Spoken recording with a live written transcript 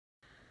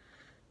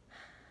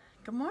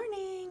Good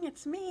morning,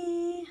 it's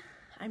me.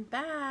 I'm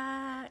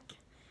back.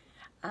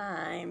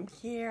 I'm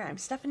here. I'm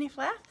Stephanie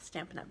Flath,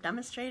 Stampin' Up!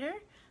 Demonstrator.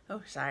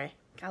 Oh, sorry,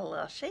 got a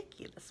little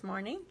shaky this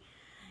morning.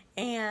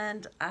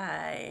 And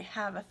I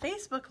have a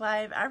Facebook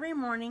Live every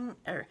morning,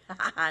 or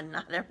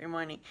not every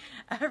morning,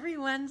 every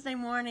Wednesday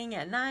morning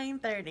at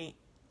 9:30.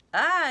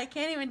 I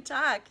can't even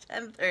talk,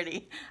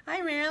 10:30.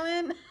 Hi,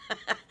 Marilyn.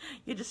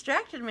 You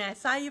distracted me. I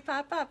saw you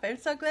pop up. I'm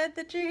so glad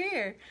that you're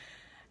here.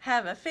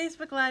 Have a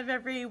Facebook Live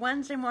every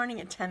Wednesday morning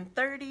at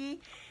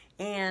 10:30,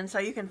 and so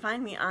you can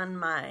find me on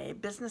my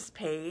business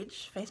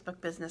page,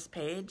 Facebook business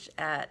page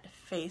at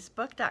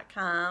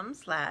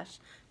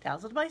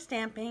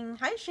facebook.com/dazzledbystamping.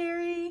 Hi,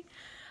 Sherry.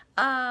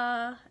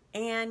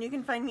 And you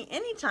can find me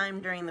anytime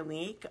during the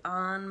week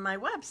on my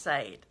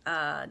website,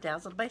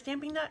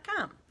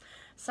 dazzledbystamping.com.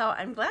 So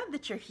I'm glad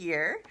that you're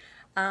here.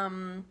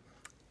 I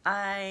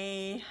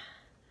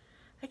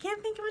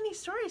can't think of any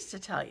stories to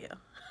tell you.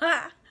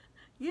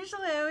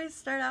 Usually I always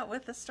start out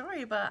with a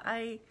story, but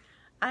hi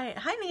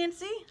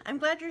Nancy, I'm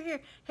glad you're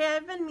here. Hey,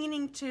 I've been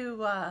meaning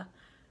to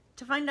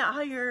find out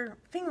how your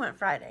thing went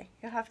Friday.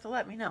 You'll have to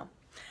let me know.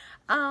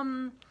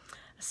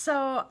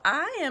 So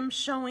I am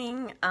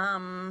showing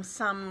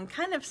some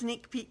kind of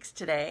sneak peeks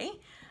today.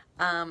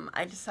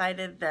 I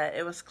decided that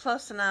it was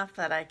close enough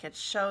that I could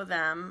show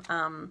them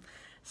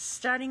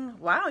starting,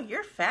 wow,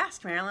 you're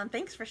fast, Marilyn.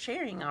 Thanks for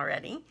sharing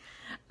already.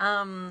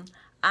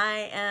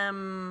 I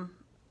am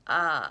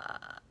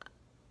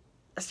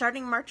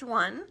starting March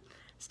 1,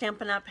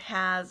 Stampin' Up!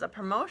 Has a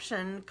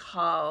promotion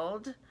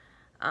called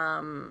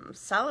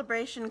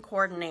Sale-a-Bration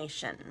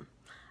Coordination.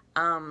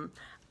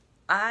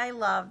 I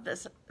love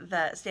this,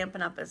 that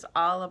Stampin' Up! Is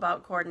all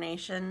about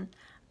coordination.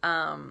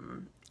 That's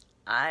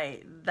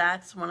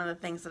one of the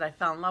things that I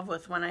fell in love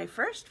with when I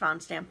first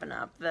found Stampin'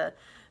 Up! The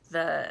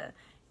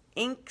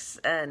inks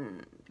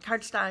and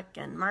cardstock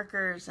and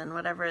markers and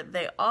whatever,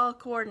 they all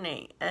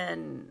coordinate,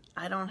 and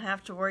I don't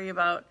have to worry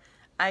about,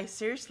 I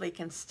seriously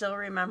can still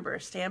remember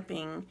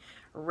stamping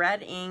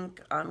red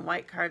ink on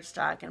white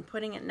cardstock and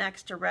putting it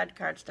next to red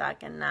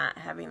cardstock and not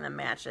having them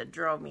match. It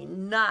drove me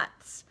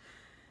nuts.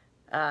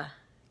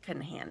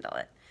 Couldn't handle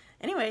it.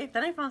 Anyway,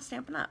 then I found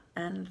Stampin' Up!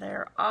 And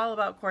they're all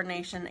about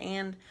coordination,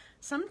 and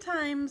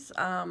sometimes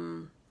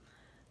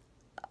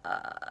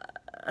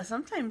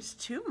sometimes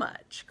too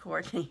much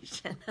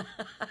coordination.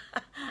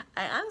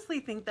 I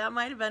honestly think that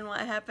might have been what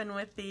happened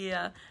with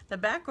the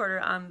back order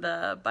on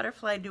the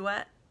Butterfly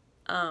Duet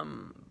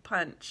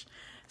punch.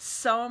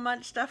 So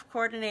much stuff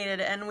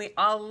coordinated, and we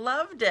all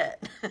loved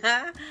it.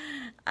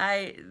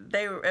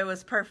 It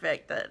was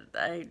perfect. That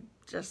I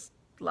just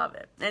love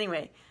it.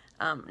 Anyway,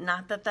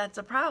 not that that's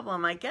a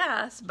problem, I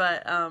guess,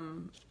 but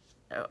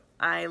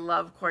I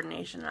love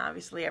coordination.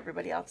 Obviously,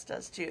 everybody else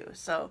does too.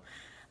 So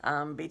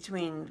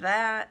between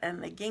that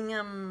and the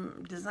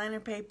gingham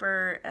designer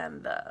paper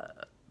and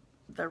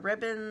the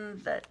ribbon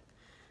that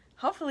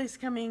hopefully is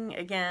coming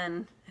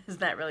again, is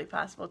that really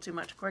possible? Too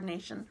much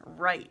coordination?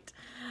 Right.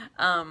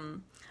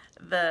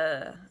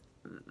 The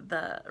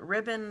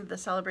ribbon, the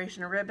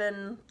Sale-a-Bration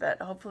ribbon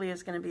that hopefully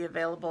is going to be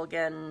available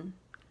again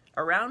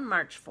around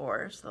March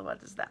 4. So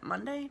what is that,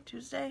 Monday,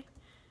 Tuesday?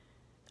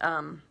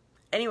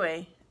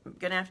 Anyway, I'm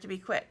going to have to be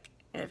quick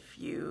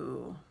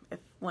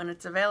when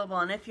it's available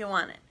and if you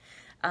want it.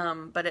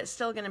 But it's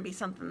still going to be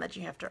something that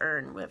you have to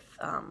earn with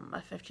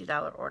a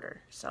 $50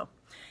 order. So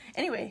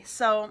anyway,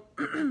 so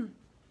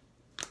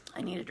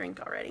I need a drink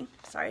already.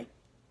 Sorry.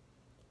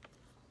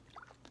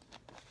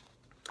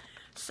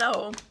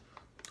 So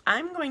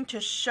I'm going to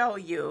show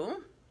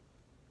you,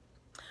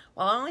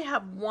 well, I only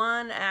have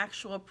one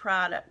actual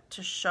product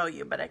to show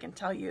you, but I can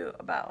tell you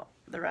about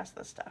the rest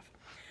of the stuff.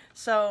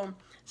 So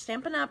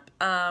Stampin' Up!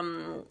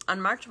 On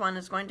March 1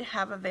 is going to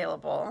have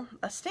available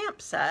a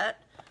stamp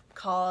set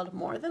called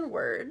More Than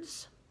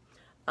Words.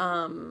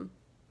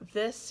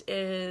 This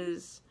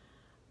is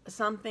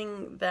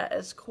something that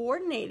is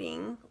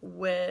coordinating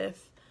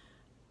with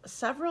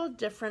several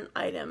different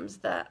items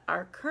that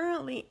are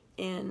currently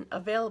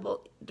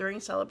available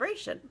during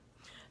Sale-a-Bration.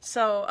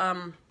 So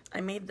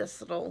I made this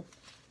little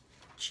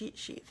cheat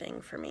sheet thing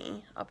for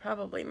me. I'll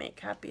probably make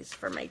copies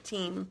for my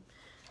team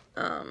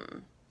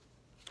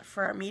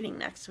for our meeting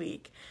next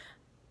week.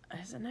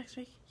 Is it next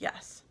week?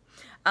 Yes.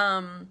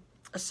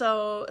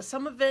 So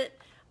some of it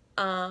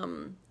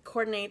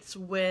coordinates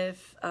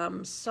with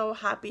So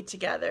Hoppy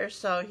Together.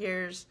 So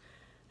here's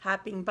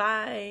hopping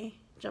by,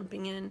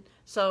 jumping in.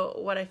 So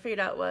what I figured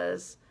out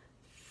was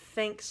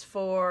thanks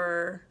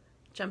for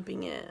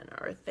jumping in,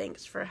 or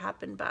thanks for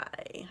hopping by.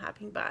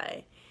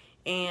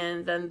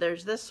 And then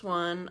there's this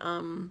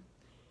one,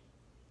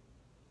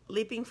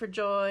 leaping for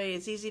joy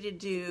is easy to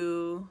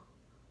do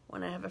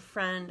when I have a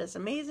friend as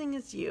amazing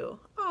as you.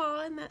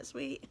 Oh, isn't that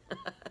sweet?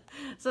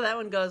 So that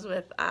one goes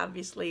with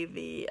obviously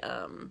the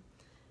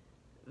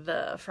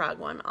frog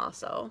one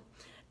also.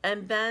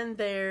 And then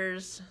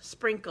there's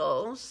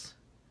sprinkles.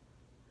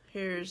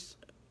 Here's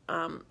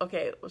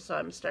okay, so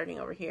I'm starting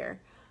over here.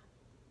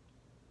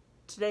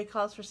 Today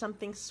calls for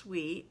something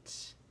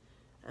sweet.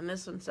 And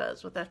this one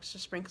says with extra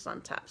sprinkles on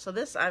top. So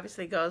this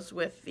obviously goes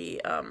with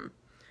the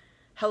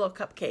Hello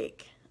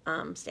Cupcake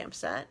stamp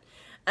set.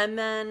 And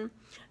then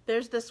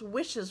there's this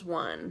Wishes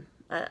one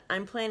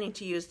I'm planning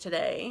to use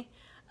today.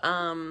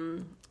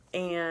 And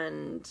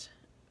it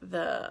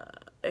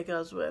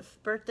goes with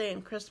birthday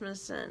and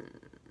Christmas and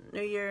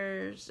New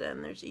Year's,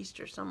 and there's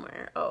Easter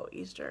somewhere. Oh,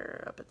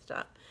 Easter up at the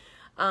top.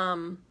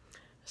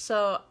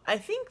 So I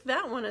think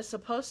that one is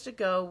supposed to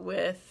go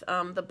with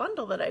the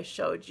bundle that I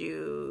showed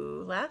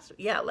you last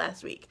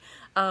week.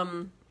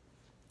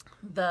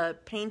 The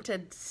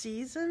Painted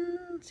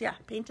Seasons,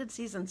 Painted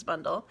Seasons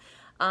bundle.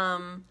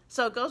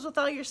 So it goes with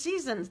all your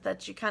seasons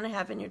that you kind of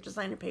have in your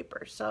designer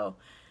paper. So,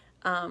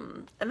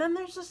 and then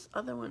there's this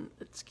other one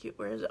that's cute.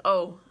 Where is it?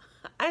 Oh,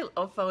 I've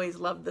always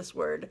loved this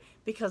word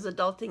because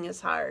adulting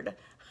is hard.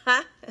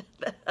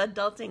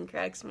 Adulting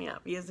cracks me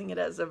up, using it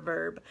as a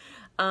verb.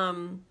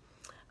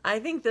 I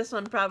think this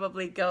one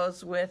probably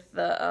goes with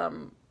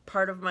the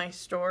part of my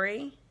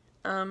story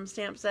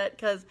stamp set,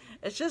 because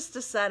it's just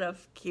a set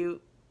of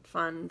cute,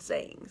 fun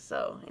sayings.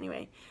 So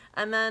anyway,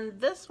 and then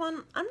this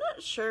one, I'm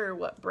not sure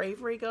what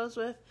bravery goes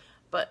with,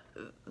 but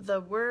the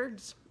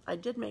words, I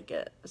did make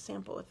a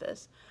sample with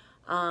this.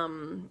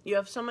 You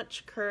have so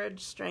much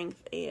courage,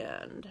 strength,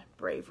 and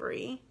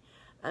bravery.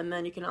 And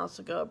then you can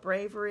also go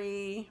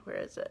bravery, where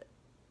is it?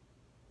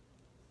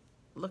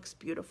 Looks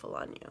beautiful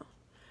on you.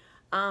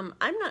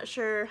 I'm not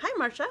sure. Hi,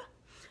 Marcia.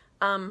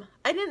 I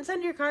didn't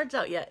send your cards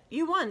out yet.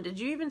 You won. Did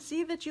you even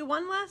see that you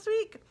won last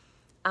week?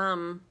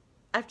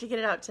 I have to get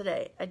it out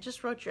today. I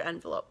just wrote your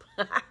envelope.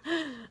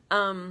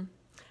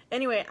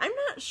 Anyway, I'm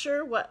not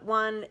sure what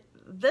one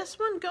this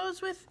one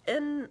goes with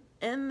in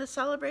the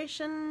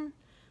celebration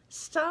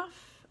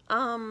stuff.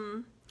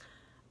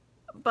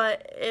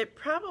 But it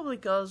probably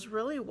goes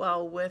really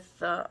well with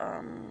the,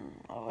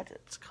 what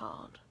it's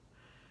called.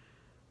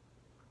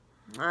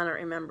 I don't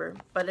remember.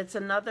 But it's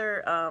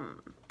another,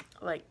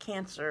 like,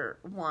 cancer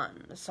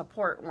one,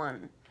 support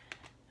one.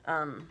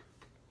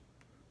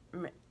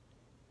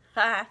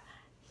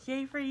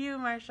 Yay for you,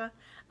 Marcia.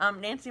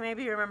 Nancy,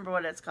 maybe you remember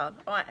what it's called.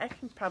 Oh, I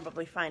can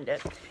probably find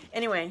it.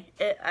 Anyway,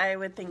 I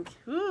would think,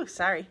 ooh,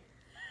 sorry.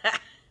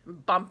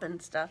 Bumping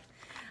stuff.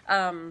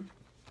 I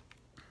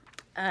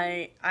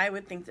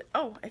would think that,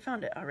 oh, I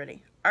found it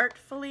already.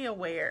 Artfully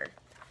Aware.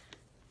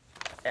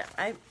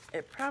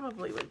 It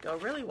probably would go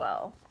really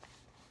well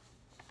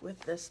with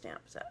this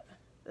stamp set.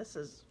 This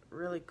is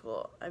really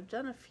cool. I've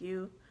done a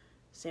few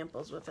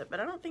samples with it, but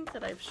I don't think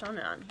that I've shown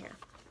it on here.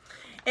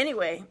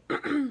 Anyway,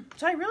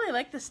 so I really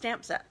like the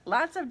stamp set.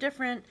 Lots of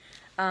different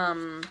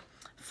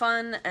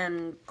fun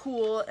and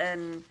cool,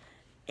 and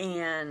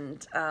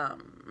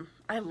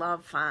I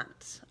love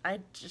fonts.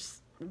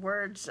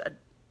 Words,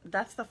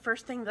 that's the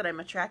first thing that I'm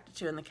attracted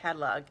to in the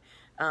catalog.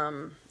 I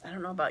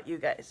don't know about you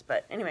guys,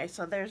 but anyway,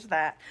 so there's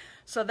that.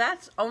 So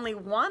that's only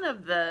one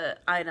of the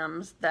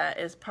items that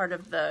is part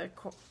of the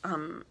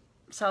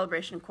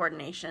celebration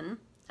coordination.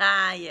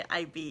 Yeah,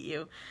 I beat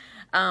you.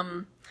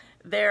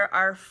 There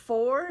are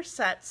 4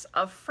 sets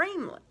of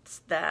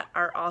framelits that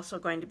are also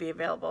going to be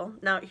available.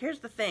 Now, here's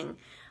the thing.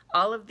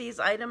 All of these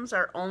items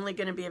are only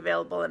going to be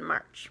available in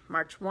March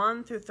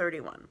 1 through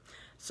 31.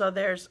 So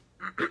there's,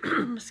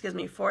 excuse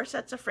me, 4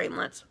 sets of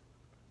framelits.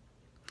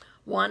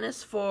 One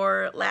is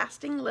for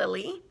Lasting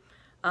Lily.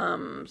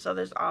 So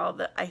there's all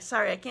the,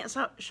 sorry, I can't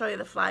show you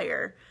the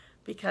flyer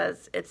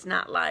because it's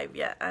not live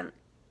yet. And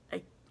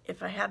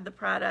if I had the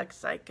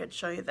products, I could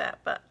show you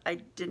that, but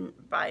I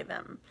didn't buy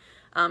them.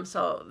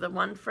 So the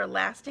one for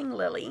Lasting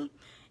Lily,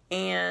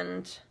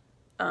 and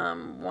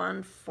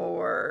one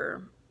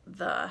for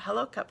the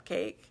Hello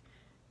Cupcake.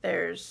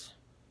 There's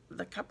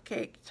the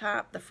cupcake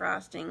top, the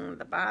frosting,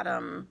 the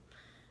bottom,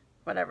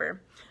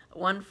 whatever.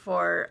 One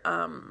for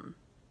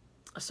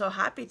So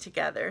Hoppy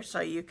Together, so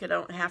you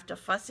don't have to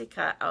fussy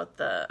cut out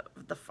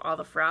all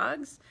the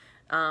frogs.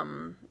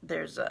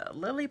 There's a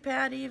lily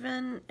pad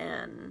even,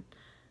 and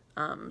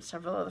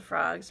several of the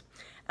frogs.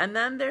 And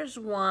then there's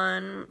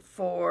one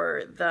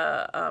for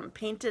the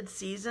Painted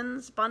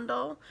Seasons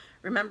bundle.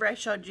 Remember I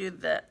showed you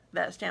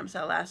that stamp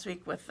set last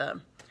week with the,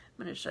 I'm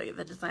going to show you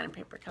the designer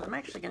paper because I'm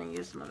actually going to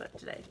use some of it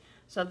today.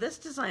 So this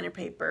designer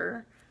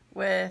paper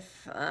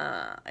with,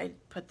 I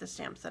put the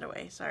stamp set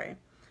away, sorry.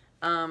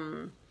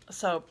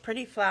 So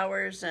pretty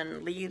flowers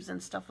and leaves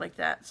and stuff like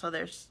that. So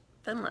there's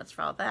thinlits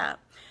for all that.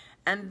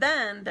 And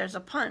then there's a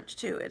punch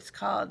too. It's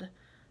called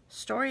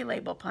Story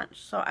Label Punch.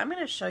 So I'm going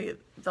to show you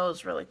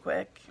those really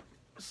quick.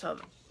 So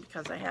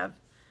because I have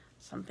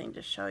something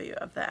to show you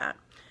of that.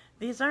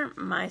 These aren't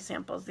my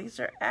samples. These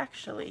are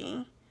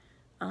actually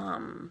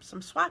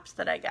some swaps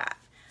that I got.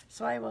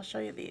 So I will show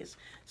you these.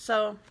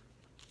 So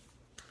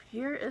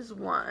here is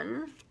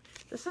one.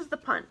 This is the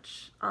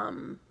punch.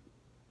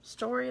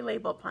 Story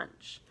Label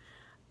Punch.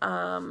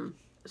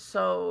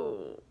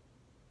 So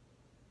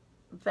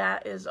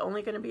that is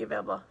only going to be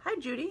available. Hi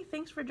Judy,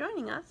 thanks for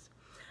joining us.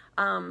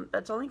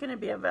 That's only going to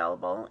be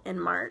available in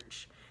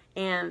March,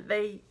 and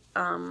they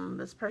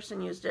this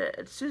person used it.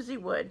 It's Susie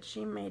Wood.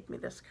 She made me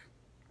this.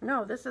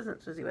 No, this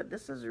isn't Susie Wood.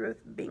 This is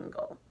Ruth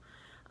Bingle.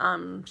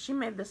 She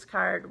made this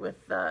card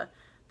with the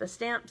the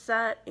stamp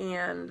set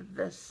and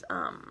this,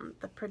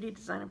 the pretty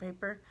designer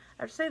paper.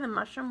 I would say the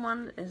mushroom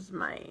one is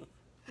my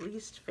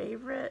least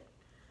favorite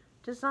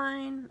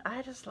design.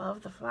 I just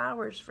love the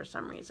flowers for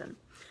some reason.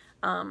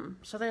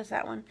 So there's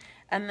that one.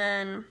 And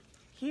then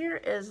here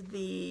is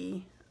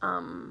the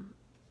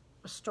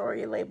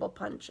story label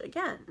punch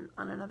again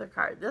on another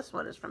card. This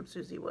one is from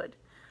Susie Wood.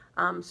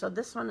 So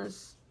this one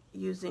is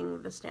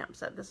using the stamp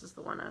set. This is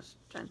the one I was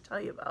trying to tell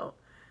you about.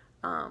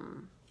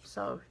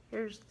 So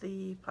here's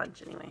the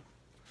punch anyway.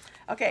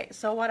 Okay,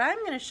 so what I'm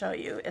going to show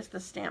you is the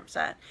stamp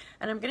set.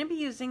 And I'm going to be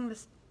using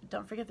this,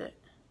 don't forget that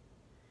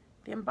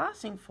the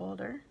embossing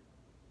folder.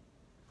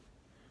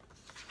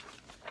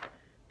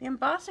 The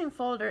embossing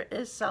folder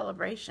is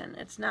Sale-a-Bration.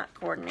 It's not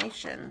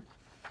Coordination.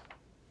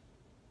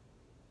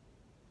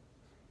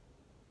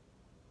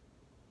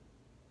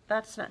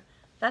 That's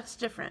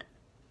different.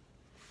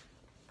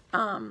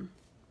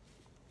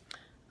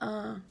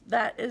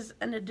 That is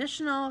an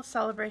additional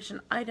Sale-a-Bration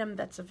item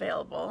that's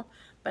available,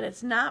 but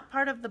it's not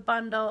part of the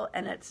bundle,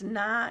 and it's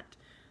not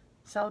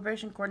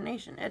Sale-a-Bration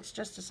Coordination. It's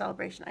just a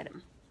Sale-a-Bration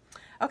item.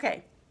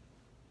 Okay,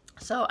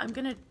 so I'm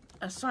gonna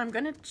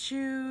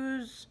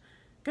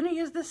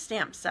use this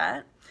stamp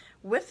set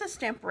with the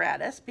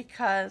Stamparatus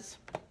because,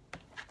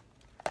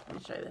 let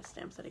me show you this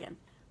stamp set again.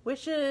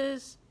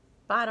 Wishes,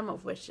 bottom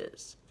of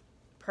wishes.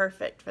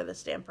 Perfect for the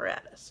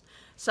Stamparatus.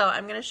 So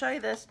I'm going to show you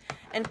this.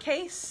 In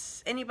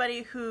case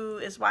anybody who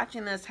is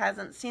watching this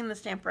hasn't seen the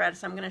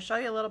Stamparatus, I'm going to show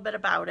you a little bit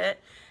about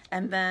it,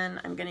 and then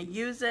I'm going to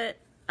use it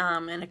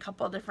in a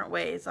couple different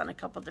ways on a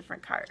couple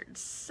different cards.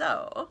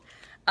 So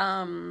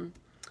I'm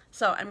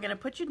going to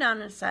put you down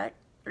in a sec.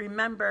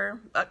 Remember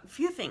a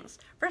few things.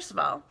 First of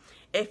all,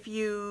 if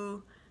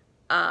you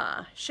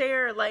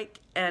share,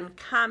 like, and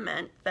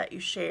comment that you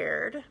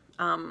shared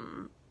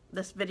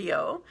this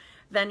video,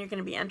 then you're going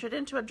to be entered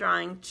into a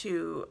drawing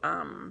to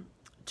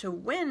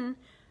win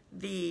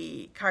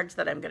the cards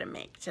that I'm going to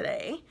make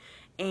today.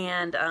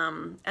 And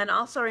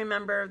also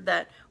remember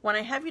that when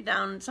I have you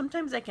down,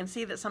 sometimes I can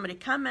see that somebody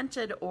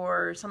commented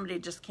or somebody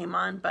just came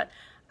on, but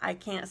I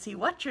can't see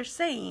what you're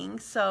saying.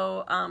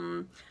 So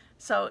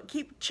so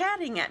keep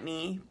chatting at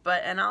me,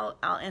 and I'll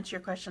answer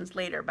your questions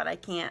later. But I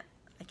can't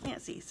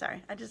see.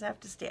 Sorry, I just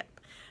have to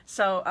stamp.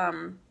 So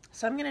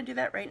so I'm going to do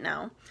that right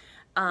now.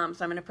 So I'm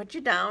going to put you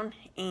down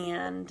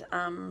and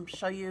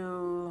show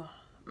you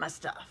my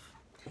stuff.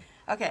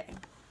 Okay,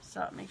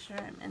 so make sure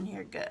I'm in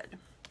here good.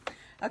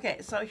 Okay,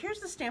 so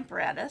here's the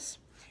Stamparatus.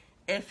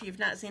 If you've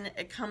not seen it,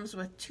 it comes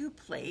with two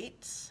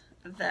plates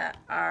that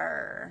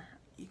are,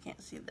 you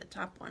can't see the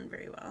top one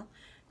very well,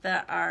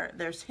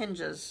 there's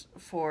hinges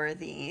for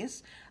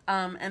these.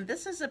 And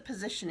this is a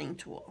positioning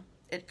tool.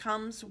 It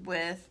comes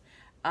with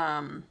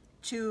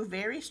two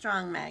very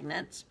strong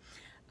magnets.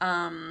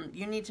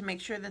 You need to make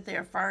sure that they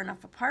are far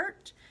enough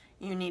apart.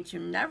 You need to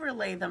never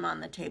lay them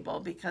on the table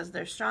because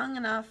they're strong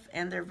enough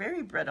and they're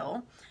very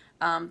brittle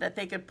that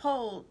they could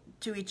pull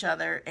to each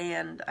other,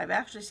 and I've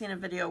actually seen a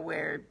video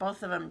where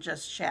both of them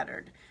just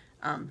shattered.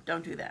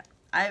 Don't do that.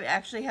 I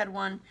actually had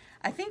one,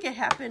 I think it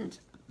happened,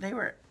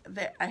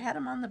 I had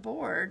them on the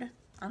board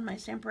on my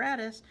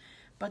Stamparatus,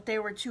 but they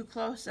were too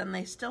close and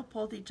they still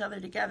pulled each other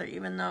together,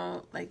 even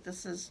though, like,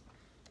 this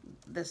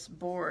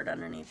board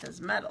underneath is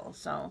metal.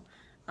 So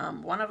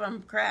one of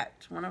them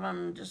cracked, one of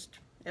them just,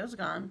 it was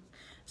gone.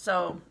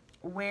 So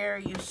where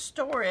you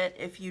store it,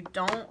 if you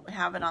don't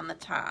have it on the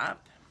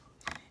top,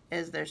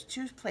 is there's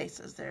two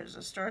places. There's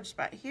a storage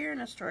spot here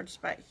and a storage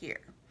spot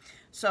here.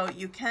 So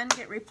you can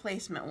get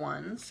replacement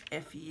ones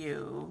if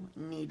you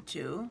need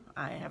to.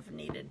 I have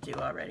needed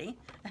to already.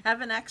 I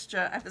have an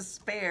extra, I have a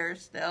spare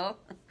still.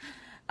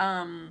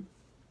 I'm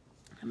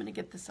gonna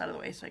get this out of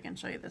the way so I can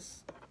show you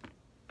this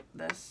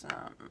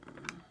a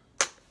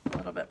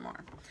little bit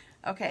more.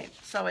 Okay,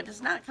 so it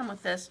does not come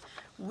with this.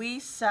 We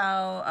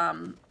sell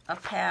a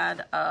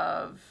pad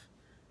of,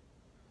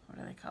 what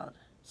are they called?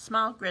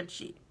 Small grid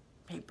sheet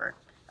paper,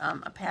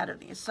 a pad of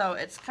these. So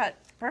it's cut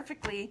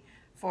perfectly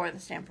for the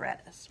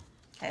Stamparatus,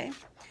 okay?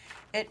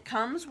 It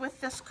comes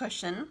with this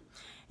cushion.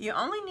 You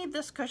only need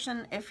this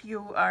cushion if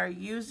you are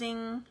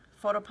using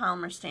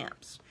photopolymer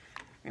stamps.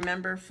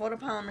 Remember,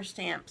 photopolymer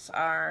stamps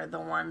are the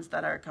ones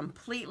that are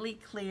completely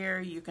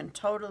clear. You can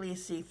totally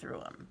see through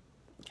them,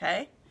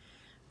 okay?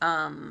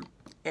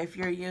 If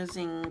you're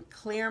using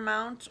clear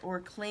mount or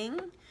cling,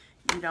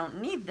 you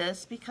don't need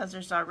this because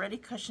there's already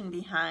cushion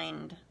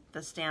behind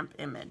the stamp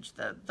image,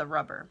 the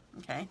rubber,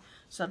 okay?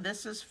 So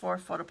this is for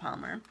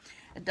photopolymer.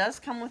 It does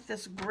come with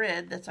this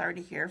grid that's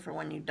already here for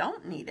when you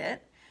don't need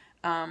it.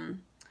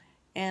 And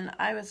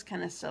I was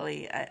kind of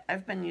silly.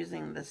 I've been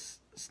using this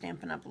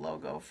Stampin' Up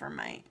logo for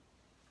my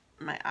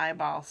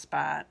eyeball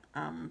spot,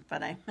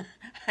 but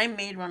I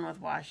made one with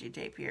washi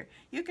tape here.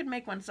 You could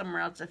make one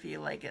somewhere else if you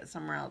like it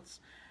somewhere else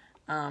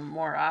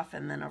more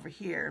often than over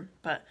here.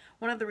 But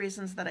one of the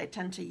reasons that I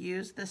tend to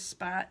use this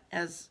spot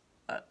as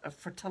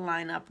to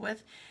line up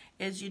with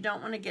is you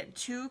don't want to get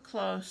too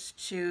close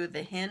to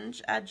the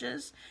hinge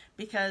edges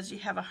because you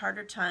have a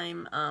harder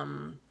time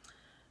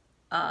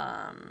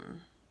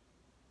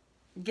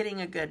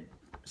getting a good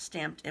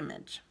stamped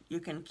image. You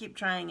can keep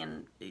trying,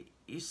 and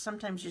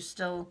sometimes you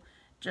still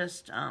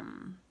just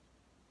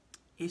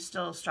you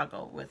still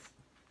struggle with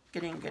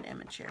getting a good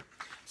image here.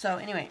 So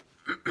anyway,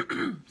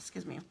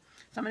 excuse me.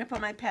 So I'm going to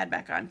put my pad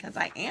back on because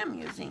I am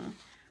using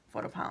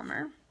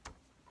photopolymer.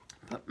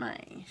 Put my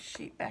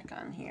sheet back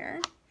on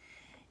here,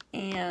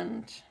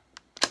 and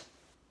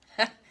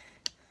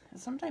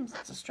sometimes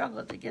it's a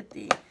struggle to get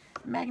the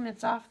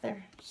magnets off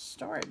their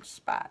storage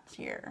spots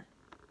here.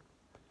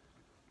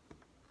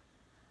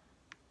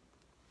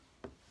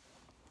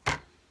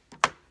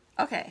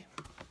 Okay,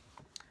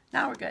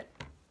 now we're good.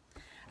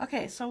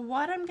 Okay, so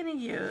what I'm going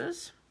to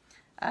use,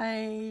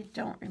 I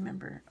don't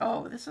remember.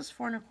 Oh, this is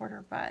 4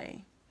 1/4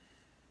 by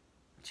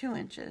 2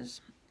 inches.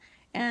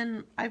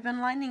 And I've been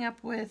lining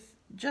up with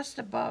just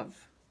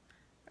above,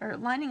 or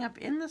lining up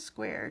in the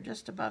square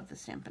just above the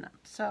Stampin' Up.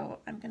 So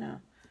I'm going to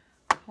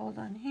hold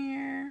on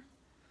here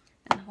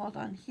and hold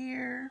on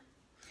here.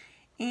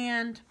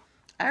 And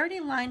I already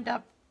lined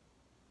up,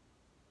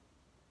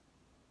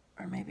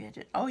 or maybe I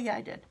did. Oh yeah,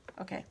 I did.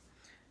 Okay.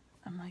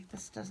 I'm like,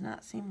 this does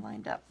not seem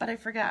lined up, but I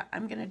forgot.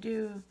 I'm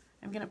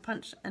gonna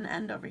punch an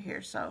end over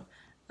here, so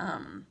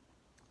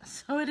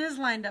so it is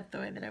lined up the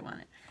way that I want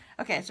it.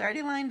 Okay, so I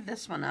already lined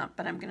this one up,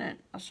 but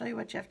I'll show you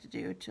what you have to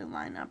do to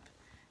line up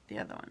the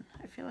other one.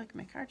 I feel like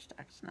my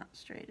cardstock's not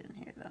straight in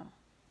here though.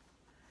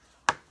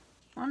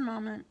 One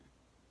moment.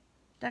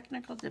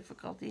 Technical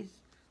difficulties.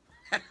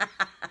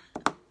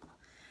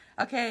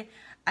 Okay,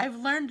 I've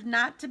learned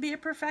not to be a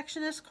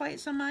perfectionist quite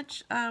so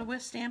much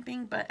with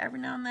stamping, but every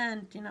now and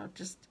then, you know,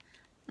 just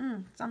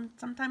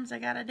sometimes I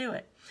gotta do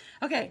it.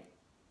 Okay,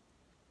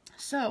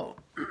 so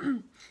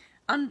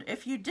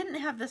if you didn't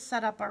have this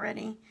set up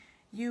already,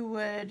 you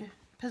would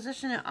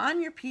position it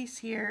on your piece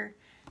here,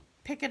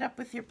 pick it up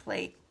with your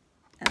plate,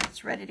 and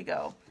it's ready to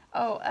go.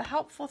 Oh, a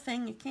helpful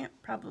thing, you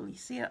can't probably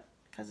see it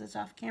because it's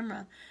off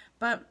camera,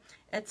 but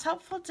it's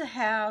helpful to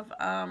have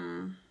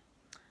a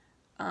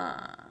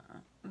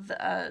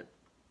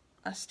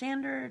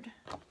standard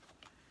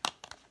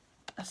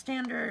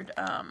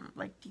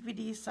like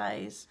DVD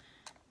size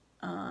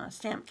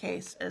stamp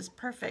case is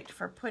perfect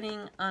for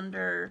putting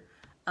under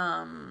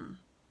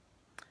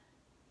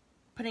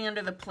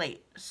the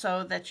plate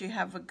so that you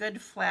have a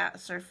good flat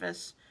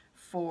surface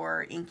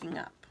for inking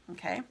up.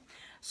 Okay,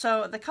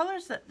 so the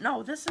colors that,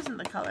 no, this isn't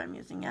the color I'm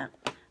using yet.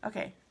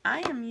 Okay, I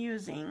am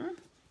using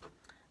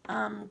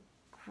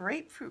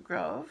Grapefruit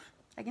Grove.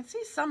 I can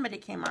see somebody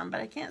came on,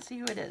 but I can't see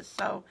who it is.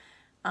 So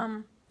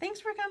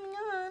thanks for coming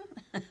on.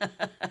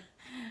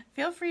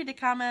 Feel free to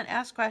comment,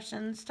 ask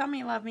questions, tell me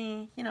you love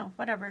me, you know,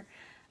 whatever,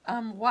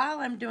 while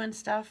I'm doing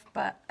stuff,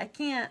 but I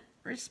can't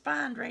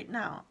respond right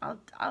now.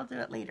 I'll do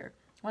it later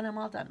when I'm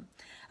all done.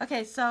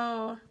 Okay,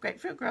 so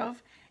Grapefruit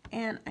Grove,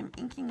 and I'm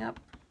inking up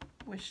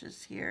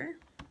wishes here.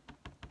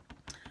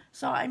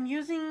 So I'm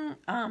using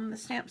the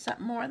stamp set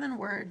More Than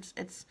Words.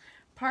 It's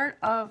part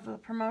of the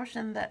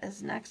promotion that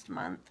is next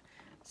month,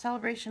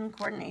 Sale-a-Bration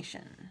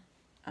Coordination.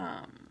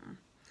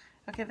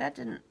 Okay, that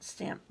didn't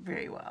stamp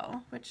very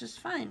well, which is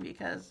fine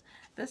because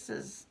this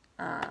is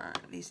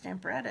the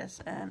Stamparatus,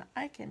 and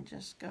I can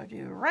just go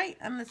do right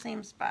on the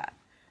same spot.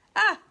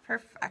 Ah,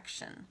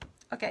 perfection.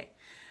 Okay,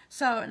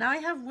 so now I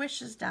have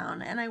wishes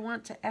down, and I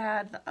want to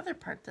add the other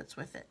part that's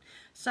with it.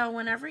 So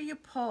whenever you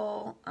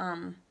pull,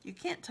 you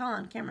can't tell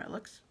on camera,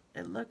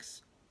 it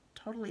looks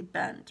totally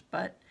bent,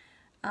 but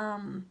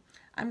I'm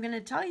going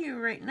to tell you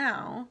right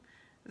now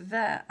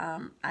that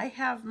I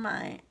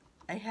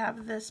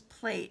have this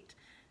plate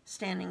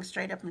standing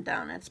straight up and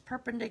down. It's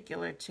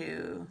perpendicular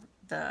to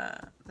the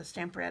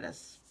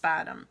Stamparatus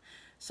bottom.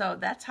 So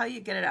that's how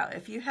you get it out.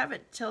 If you have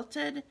it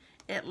tilted,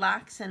 it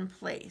locks in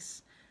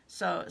place.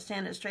 So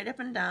stand it straight up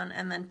and down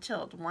and then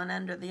tilt one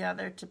end or the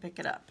other to pick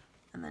it up.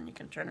 And then you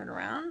can turn it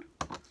around,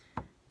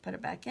 put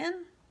it back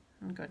in,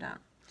 and go down.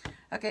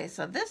 Okay,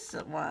 so this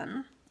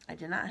one I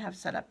did not have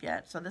set up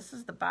yet. So this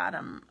is the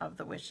bottom of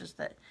the wishes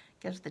that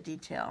gives the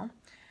detail.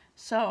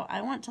 So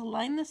I want to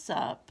line this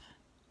up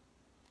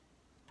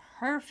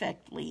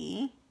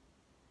perfectly.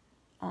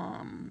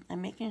 I'm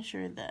making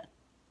sure that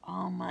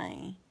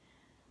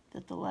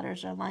that the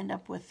letters are lined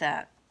up with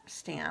that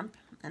stamp,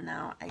 and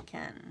now I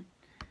can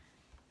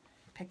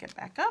pick it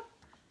back up.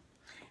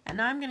 And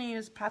now I'm going to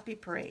use Poppy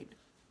Parade.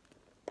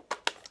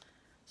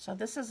 So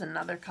this is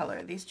another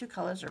color. These two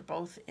colors are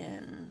both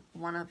in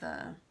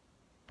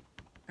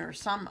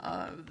some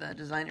of the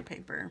designer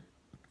paper,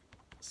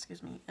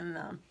 excuse me, in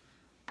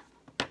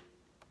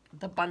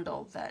the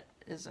bundle that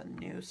is a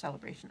new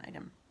Sale-a-Bration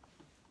item.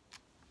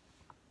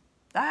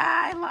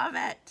 Ah, I love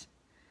it.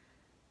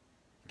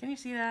 Can you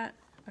see that?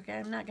 Okay,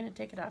 I'm not going to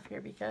take it off here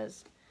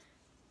because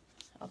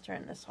I'll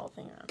turn this whole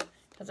thing on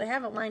because I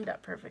have it lined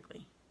up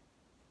perfectly.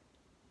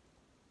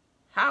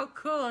 How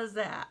cool is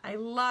that? I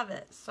love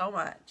it so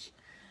much.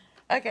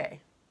 Okay.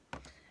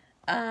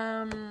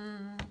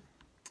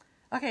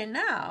 Okay,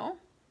 now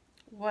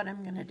what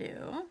I'm going to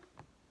do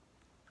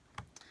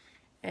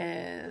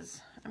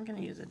is I'm going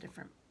to use a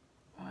different,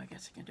 oh, I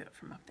guess I can do it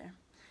from up there.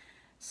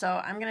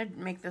 So I'm going to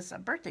make this a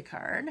birthday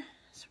card.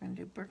 So we're going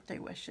to do birthday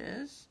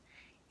wishes.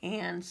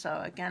 And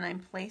so again, I'm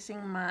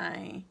placing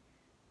my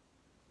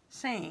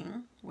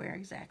saying where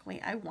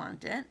exactly I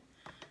want it.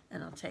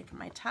 And I'll take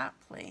my top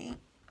plate,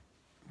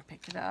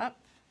 pick it up.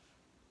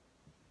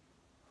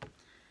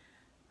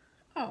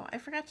 Oh, I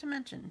forgot to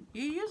mention,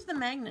 you use the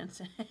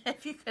magnets,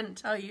 if you couldn't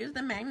tell, you use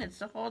the magnets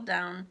to hold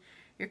down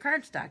your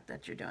cardstock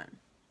that you're doing,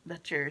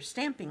 that you're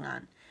stamping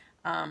on.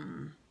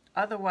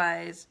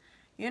 Otherwise,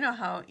 you know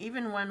how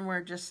even when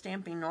we're just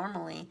stamping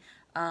normally,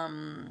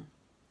 the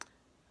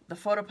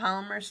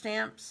photopolymer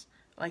stamps,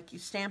 like you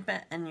stamp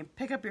it and you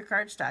pick up your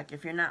cardstock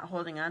if you're not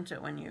holding onto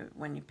it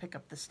when you pick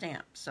up the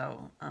stamp.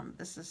 So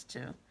this is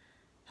to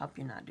help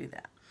you not do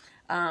that.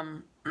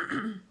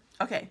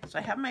 Okay, so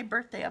I have my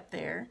birthday up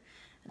there,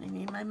 and I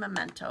need my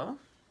memento.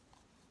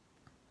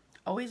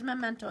 Always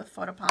memento with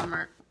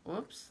photopolymer.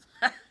 Oops,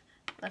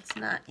 let's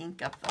not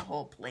ink up the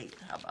whole plate.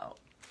 How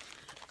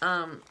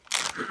about?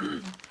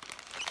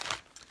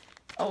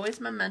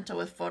 Always memento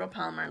with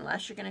photopolymer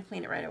unless you're going to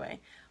clean it right away.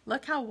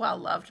 Look how well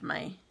loved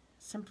my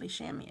Simply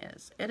Chamois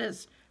is. It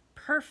is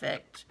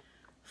perfect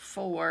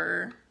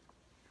for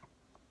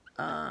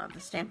the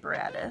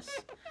Stamparatus,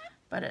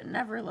 but it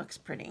never looks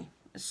pretty.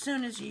 As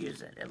soon as you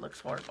use it, it looks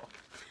horrible.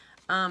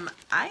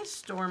 I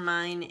store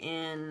mine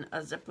in a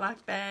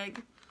Ziploc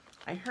bag.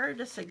 I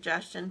heard a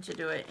suggestion to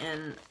do it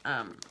in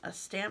a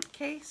stamp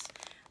case,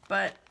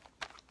 but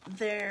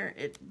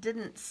it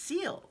didn't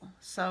seal,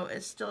 so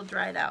it's still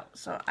dried out.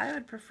 So I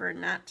would prefer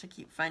not to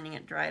keep finding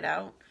it dried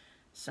out,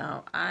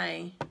 so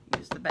I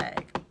use the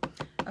bag.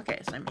 Okay,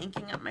 so I'm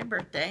inking up my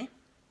birthday,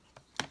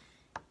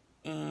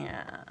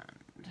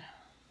 and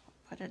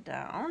put it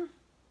down.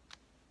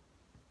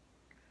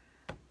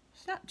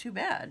 It's not too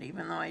bad,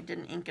 even though I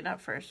didn't ink it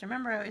up first.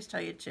 Remember, I always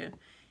tell you to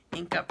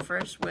ink up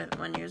first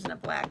when using a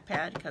black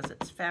pad, because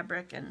it's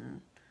fabric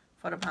and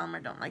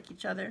photopolymer don't like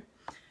each other.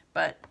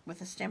 But with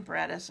a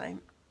Stamparatus,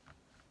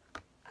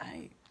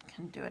 I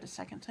can do it a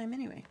second time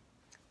anyway.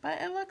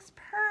 But it looks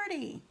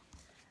pretty.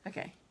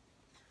 Okay,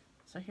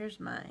 so here's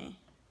my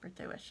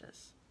birthday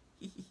wishes.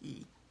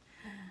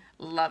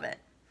 Love it.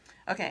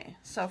 Okay,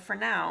 so for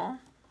now,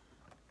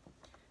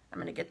 I'm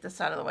going to get this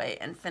out of the way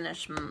and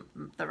finish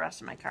the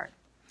rest of my card.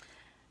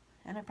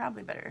 And I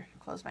probably better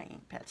close my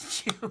ink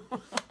pads too.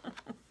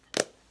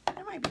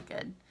 That might be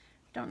good.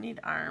 Don't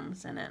need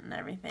arms in it and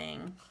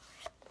everything.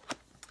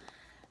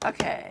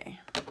 Okay,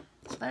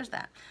 so there's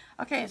that.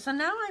 Okay, so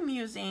now I'm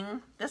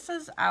using, this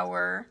is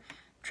our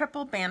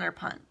triple banner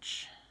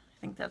punch. I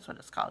think that's what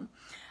it's called.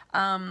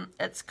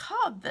 It's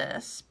called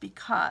this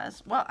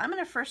because, well, I'm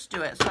going to first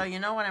do it so you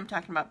know what I'm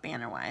talking about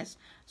banner-wise.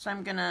 So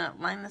I'm going to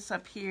line this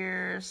up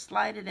here,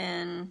 slide it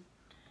in,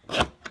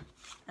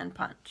 and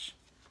punch.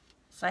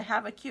 So I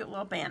have a cute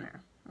little banner,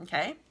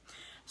 okay?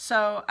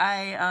 So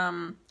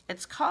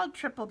it's called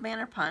triple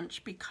banner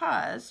punch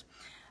because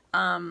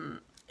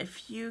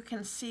if you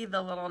can see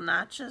the little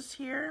notches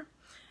here,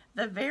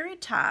 the very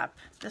top,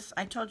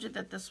 I told you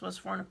that this was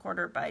 4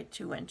 1/4 by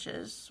 2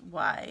 inches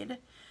wide.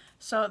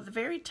 So the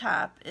very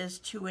top is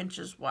 2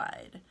 inches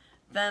wide.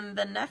 Then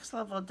the next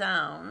level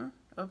down,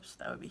 oops,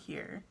 that would be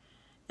here,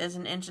 is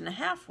 1.5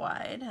 inches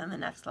wide, and the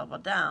next level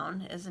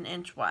down is 1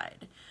 inch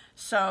wide.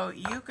 So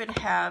you could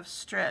have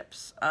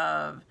strips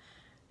of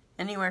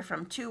anywhere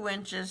from 2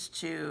 inches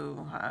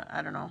to,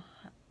 I don't know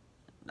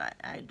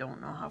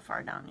how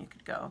far down you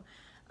could go.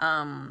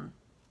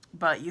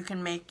 But you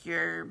can make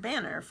your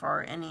banner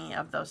for any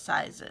of those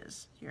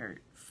sizes, your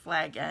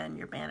flag end,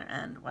 your banner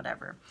end,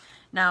 whatever.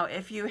 Now,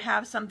 if you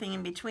have something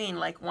in between,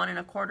 like 1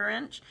 1/4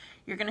 inch,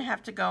 you're going to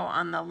have to go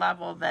on the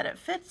level that it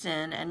fits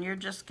in, and you're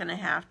just going to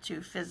have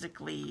to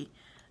physically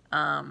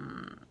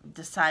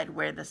decide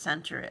where the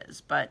center is.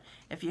 But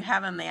if you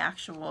have them the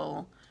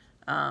actual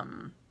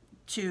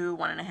 2,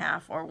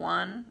 1.5, or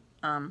 1,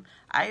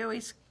 I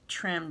always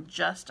trim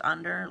just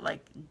under,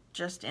 like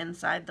just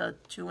inside the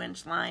 2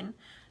 inch line,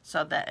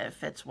 so that it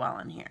fits well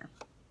in here.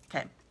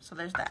 Okay, so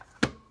there's that.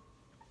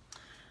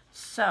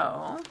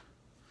 So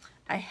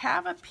I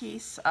have a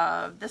piece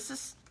of, this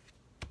is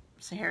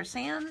Sahara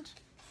sand,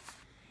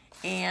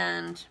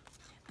 and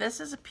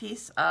this is a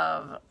piece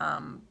of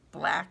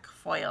black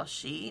foil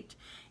sheet,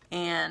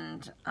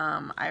 and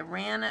I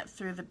ran it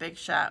through the Big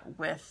Shot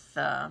with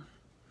oh,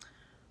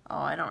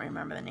 I don't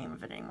remember the name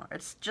of it anymore.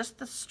 It's just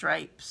the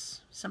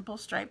stripes, simple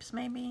stripes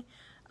maybe,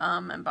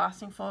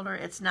 embossing folder.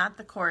 It's not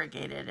the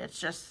corrugated, it's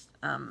just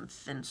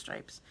thin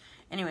stripes.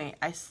 Anyway,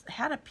 I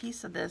had a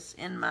piece of this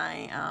in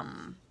my,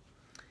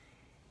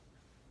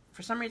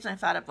 for some reason I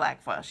thought of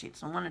black foil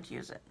sheets and wanted to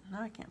use it.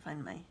 Now I can't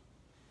find my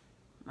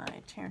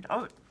tear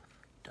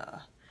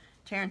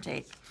and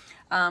tape.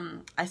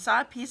 I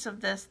saw a piece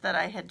of this that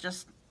I had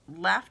just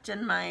left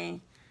in my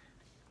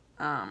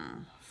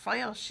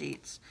foil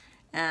sheets,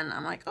 and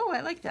I'm like, oh, I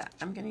like that.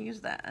 I'm going to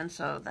use that. And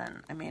so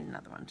then I made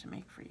another one to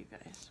make for you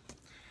guys.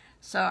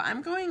 So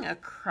I'm going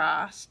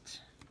across,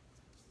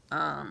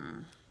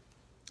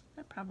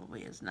 that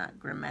probably is not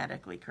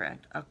grammatically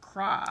correct,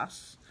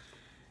 across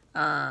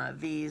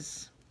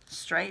these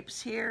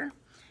stripes here,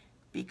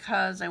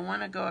 because I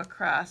want to go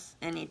across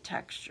any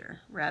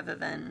texture rather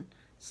than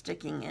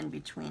sticking in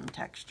between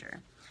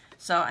texture.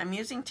 So I'm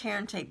using tear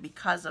and tape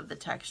because of the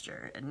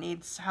texture. It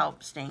needs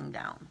help staying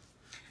down.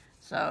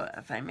 So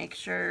if I make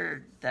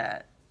sure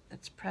that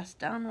it's pressed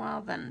down well,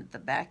 then the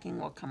backing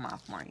will come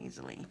off more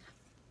easily.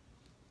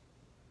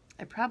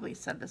 I probably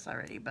said this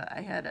already, but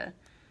I had a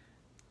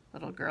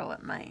little girl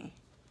at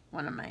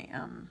one of my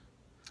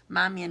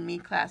Mommy and Me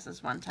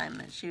classes one time,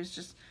 and she was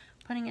just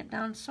putting it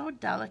down so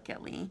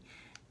delicately,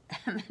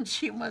 and then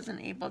she wasn't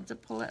able to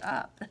pull it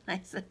up. And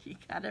I said, you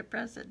gotta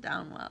press it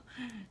down well.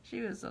 She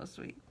was so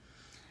sweet.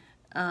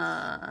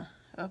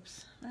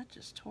 Oops, that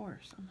just tore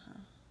somehow.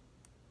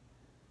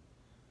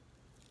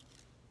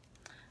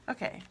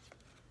 Okay.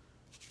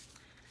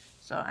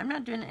 So I'm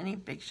not doing any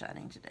big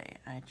shotting today.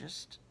 I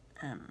just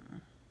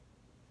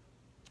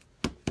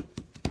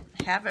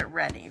have it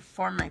ready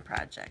for my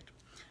project.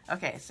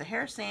 Okay, so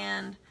hair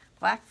sand,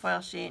 black foil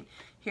sheet.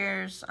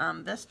 Here's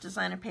this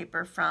designer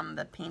paper from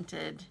the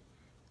Painted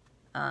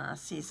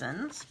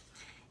Seasons.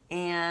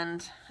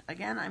 And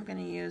again, I'm going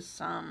to use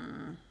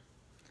some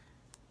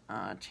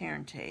tear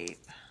and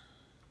tape.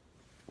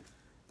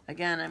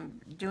 Again,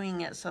 I'm doing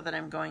it so that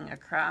I'm going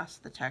across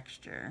the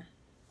texture.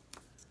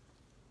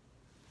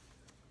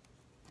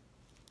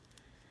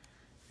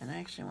 And I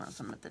actually want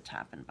some at the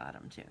top and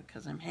bottom too,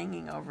 because I'm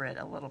hanging over it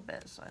a little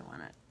bit, so I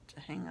want it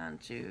to hang on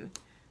to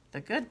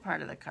the good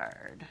part of the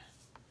card.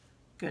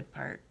 Good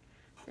part.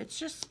 It's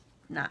just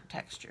not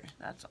texture,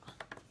 that's all.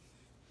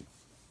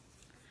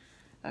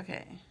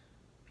 Okay,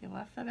 peel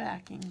off the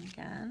backing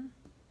again.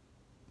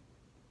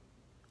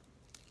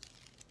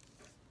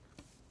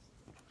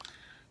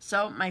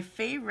 So my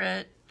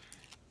favorite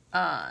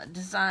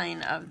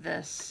design of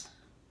this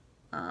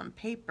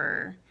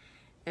paper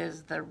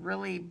is the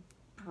really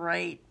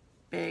bright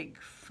big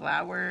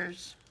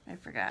flowers. I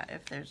forgot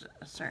if there's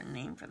a certain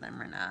name for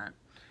them or not,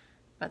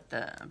 but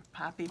the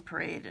Poppy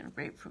Parade and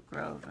Grapefruit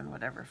Grove and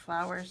whatever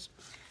flowers.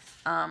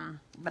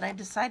 But I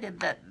decided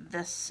that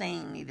this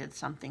saying needed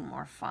something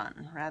more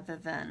fun rather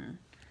than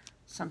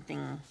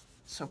something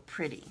so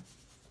pretty.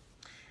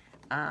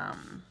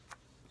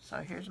 So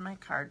here's my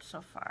card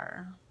so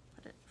far.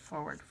 Put it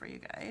forward for you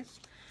guys.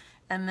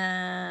 And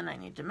then I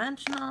need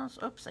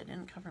dimensionals. Oops, I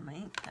didn't cover my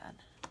ink pad.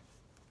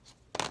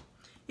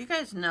 You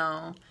guys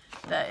know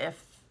that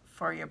if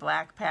for your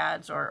black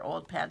pads or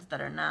old pads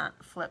that are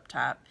not flip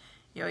top,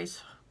 you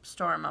always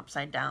store them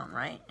upside down,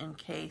 right? In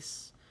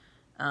case,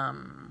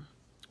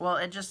 well,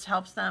 it just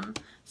helps them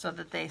so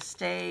that they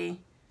stay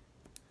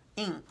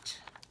inked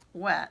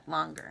wet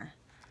longer.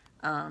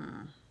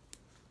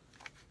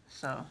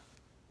 So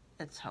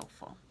it's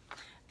helpful.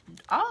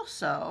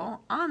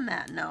 Also, on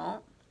that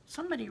note,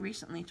 somebody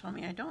recently told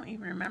me, I don't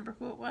even remember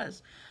who it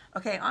was.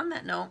 Okay, on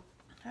that note,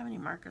 do I have any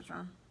markers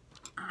on?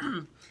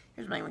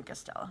 Here's my Wink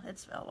Estella.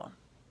 It's available.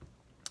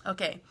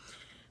 Okay,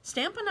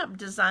 Stampin' Up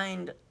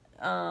designed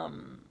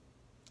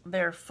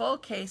their full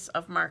case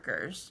of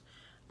markers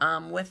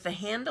with the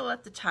handle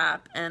at the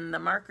top and the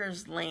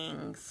markers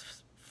laying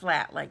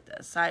flat like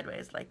this,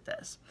 sideways like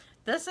this.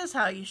 This is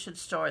how you should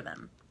store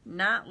them.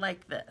 Not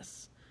like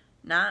this.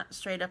 Not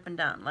straight up and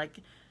down. Like,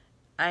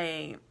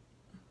 it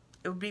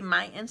would be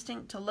my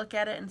instinct to look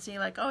at it and see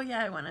like, oh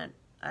yeah,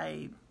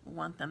 I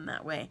want them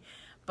that way.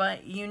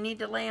 But you need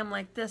to lay them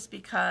like this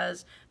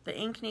because the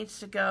ink needs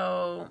to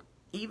go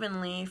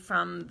evenly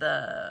from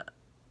the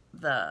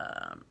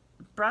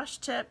brush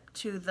tip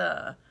to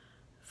the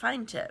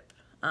fine tip.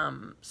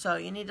 So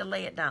you need to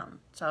lay it down.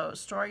 So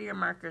store your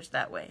markers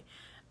that way.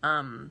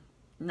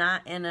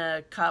 Not in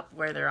a cup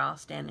where they're all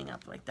standing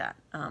up like that.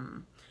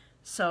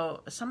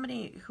 So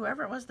somebody,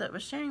 whoever it was that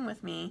was sharing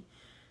with me,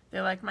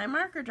 they're like, my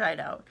marker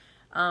dried out.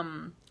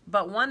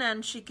 But one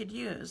end she could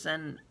use,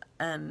 and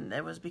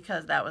it was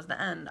because that was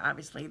the end,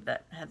 obviously,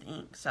 that had the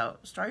ink. So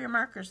store your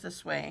markers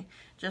this way,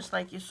 just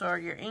like you store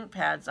your ink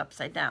pads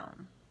upside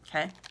down,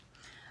 okay?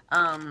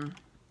 All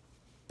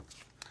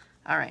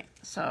right,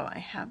 so I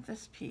have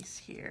this piece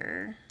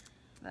here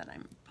that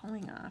I'm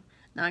pulling off.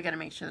 Now I got to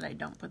make sure that I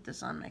don't put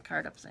this on my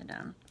card upside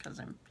down because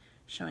I'm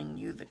showing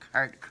you the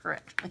card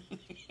correctly.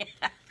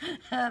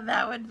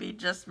 That would be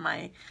just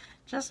my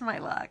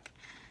luck.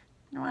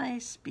 My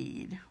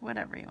speed,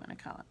 whatever you want to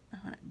call it. I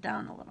want it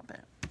down a little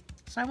bit.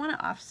 So I want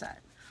to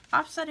offset.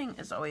 Offsetting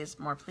is always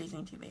more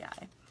pleasing to the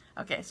eye.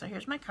 Okay, so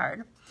here's my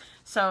card.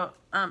 So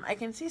I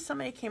can see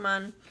somebody came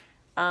on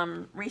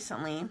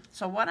recently.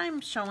 So what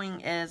I'm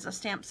showing is a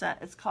stamp set.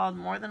 It's called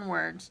More Than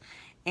Words.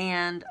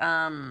 And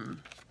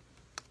I'm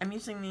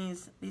using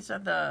these. These are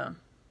the,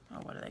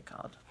 oh, what are they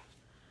called?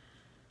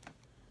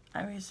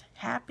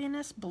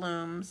 Happiness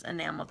Blooms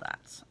enamel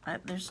dots.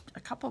 There's a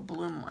couple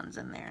bloom ones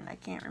in there, and I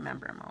can't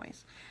remember them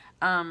always.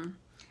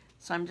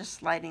 So I'm just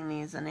sliding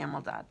these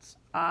enamel dots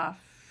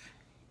off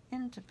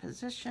into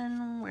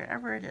position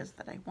wherever it is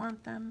that I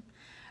want them.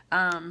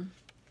 Oh,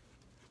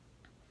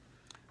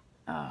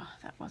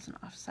 that wasn't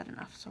offset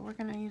enough, so we're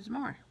going to use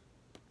more.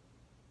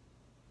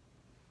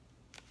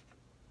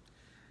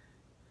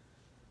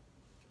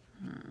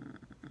 One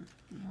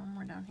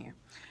more down here.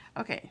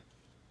 Okay.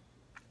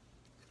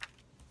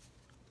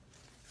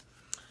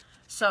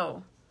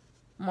 So,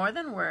 More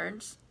Than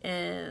Words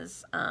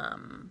is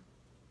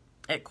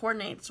it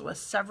coordinates with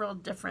several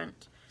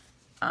different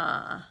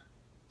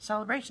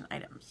celebration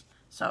items.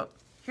 So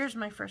here's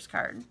my first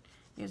card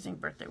using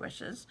birthday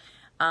wishes.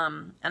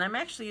 And I'm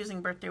actually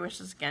using birthday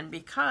wishes again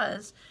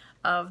because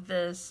of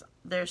this.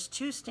 There's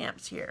two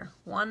stamps here.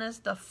 One is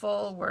the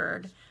full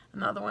word,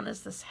 and the other one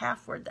is this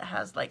half word that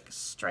has like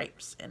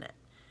stripes in it.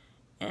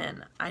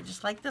 And I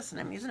just like this, and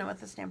I'm using it with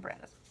the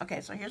Stamparatus.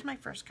 Okay, so here's my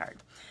first card.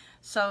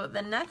 So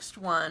the next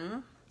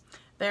one,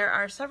 there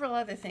are several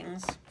other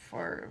things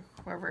for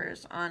whoever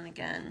is on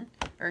again,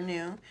 or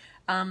new.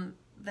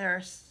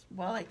 There's,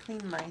 well, I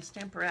cleaned my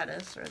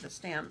Stamparatus, or the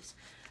stamps.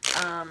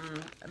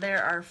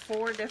 There are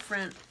 4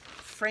 different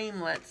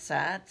framelit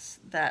sets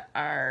that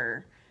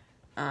are,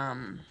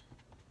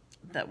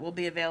 that will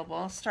be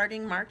available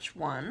starting March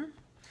 1.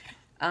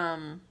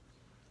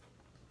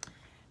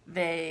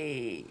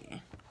 They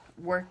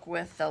work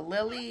with the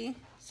Lily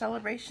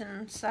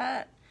Celebration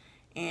set,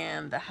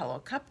 and the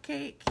Hello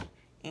Cupcake,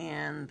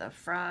 and the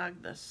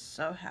Frog, the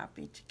So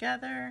Happy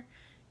Together,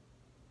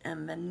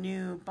 and the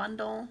new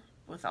bundle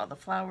with all the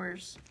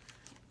flowers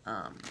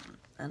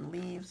and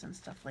leaves and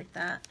stuff like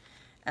that.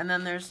 And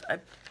then there's a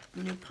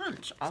new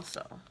punch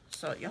also.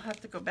 So you'll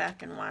have to go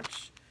back and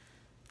watch.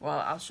 Well,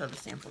 I'll show the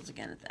samples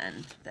again at the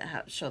end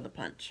that show the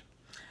punch.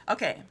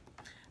 Okay,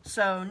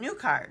 so new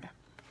card.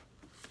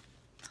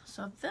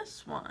 So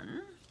this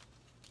one,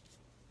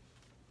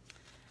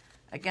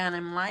 again,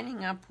 I'm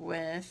lining up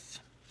with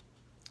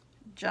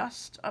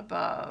just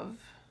above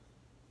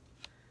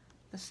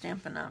the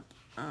Stampin' Up,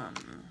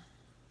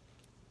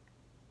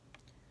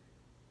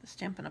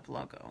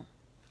 logo.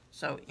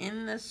 So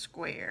in this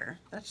square,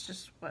 that's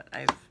just what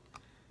I've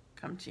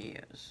come to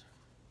use.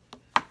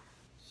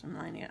 So I'm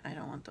lining it. I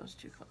don't want those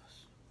too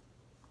close.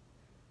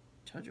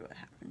 Told you what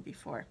happened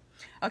before.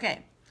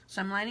 Okay,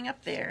 so I'm lining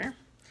up there,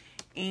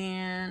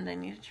 and I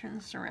need to turn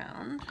this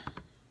around.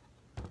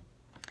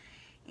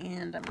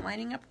 And I'm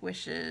lining up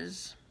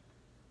wishes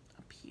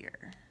up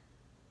here.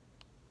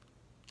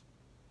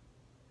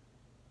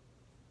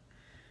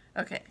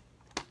 Okay,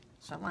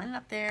 so line it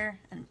up there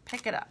and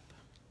pick it up.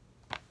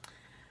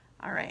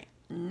 All right,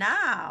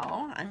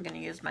 now I'm going to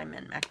use my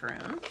mint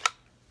macaroon.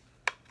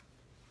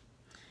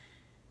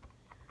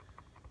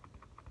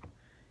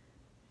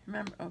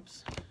 Remember,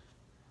 oops.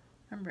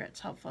 Remember, it's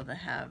helpful to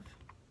have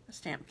a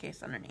stamp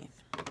case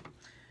underneath.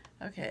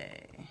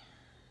 Okay,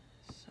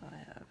 so I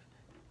have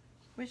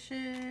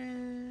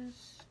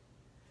wishes.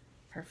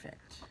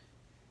 Perfect.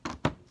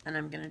 And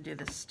I'm going to do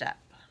this step.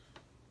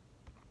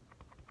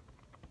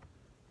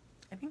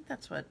 I think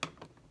that's what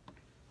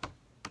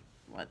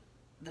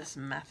this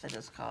method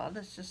is called.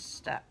 It's just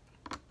step.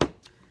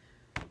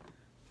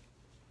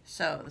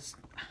 So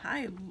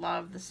I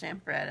love the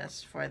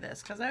Stamparatus for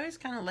this because I always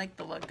kind of like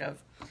the look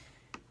of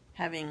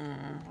having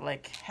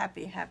like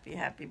happy, happy,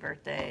 happy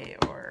birthday,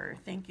 or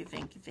thank you,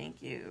 thank you,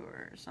 thank you,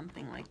 or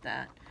something like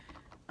that.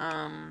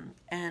 And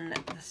the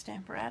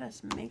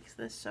Stamparatus makes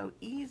this so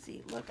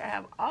easy. Look, I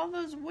have all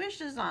those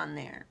wishes on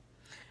there.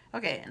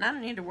 Okay, and I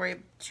don't need to worry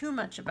too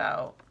much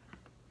about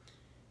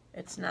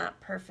it's not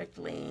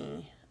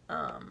perfectly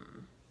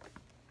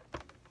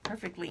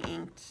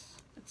inked.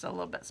 It's a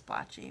little bit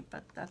splotchy,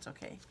 but that's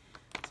okay.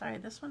 Sorry,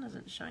 this one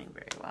isn't showing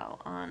very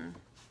well on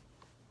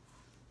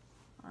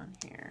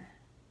here,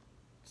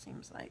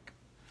 seems like.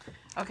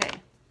 Okay.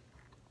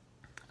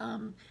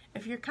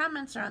 If your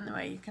comments are on the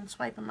way, you can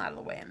swipe them out of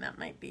the way, and that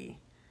might be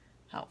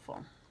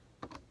helpful.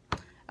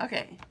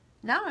 Okay,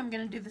 now I'm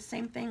going to do the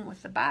same thing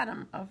with the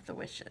bottom of the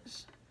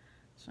wishes.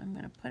 So I'm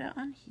going to put it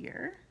on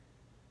here.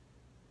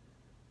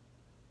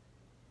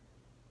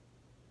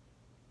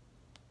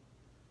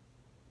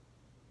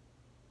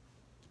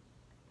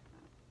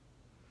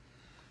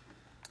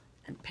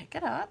 And pick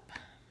it up.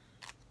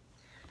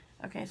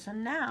 Okay, so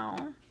now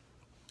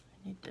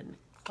I need to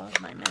close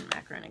my mint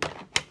macaron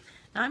again.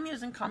 Now I'm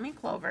using Call Me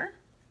Clover.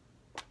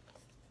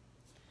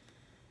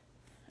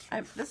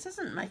 This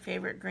isn't my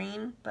favorite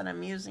green, but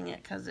I'm using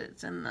it because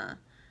it's in the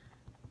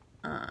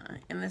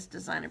in this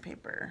designer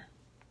paper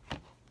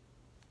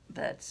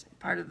that's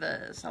part of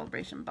the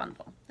Celebration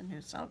bundle, the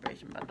new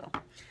Celebration bundle.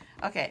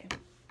 Okay.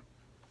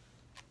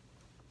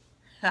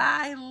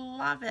 I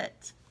love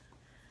it.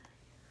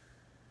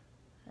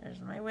 There's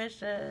my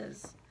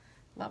wishes.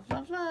 Love,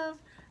 love, love.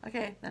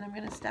 Okay, then I'm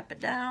going to step it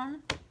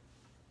down.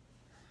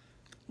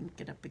 Ink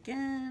it up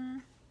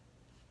again.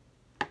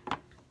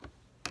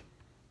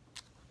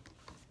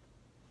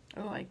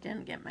 Oh, I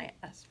didn't get my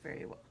S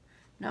very well.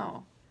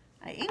 No,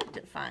 I inked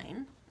it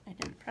fine. I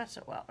didn't press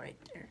it well right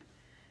there.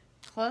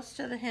 Close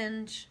to the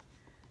hinge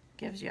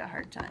gives you a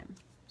hard time,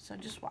 so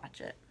just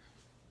watch it.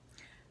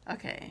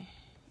 Okay,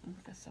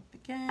 ink this up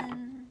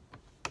again.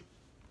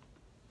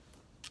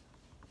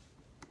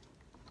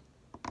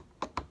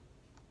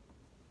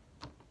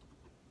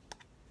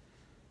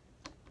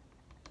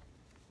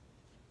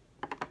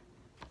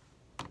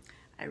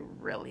 I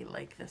really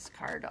like this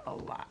card a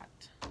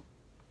lot.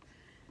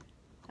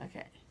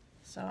 Okay,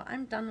 so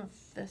I'm done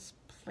with this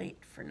plate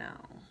for now.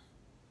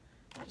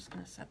 I'm just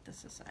going to set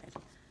this aside.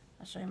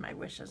 I'll show you my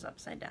wishes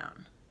upside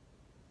down.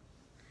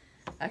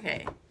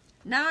 Okay,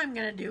 Now I'm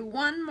going to do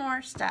one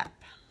more step.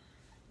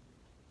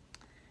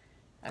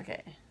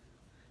 Okay,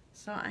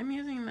 so I'm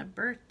using the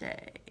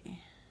birthday,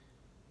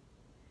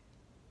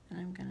 and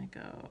I'm going to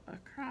go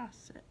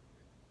across it.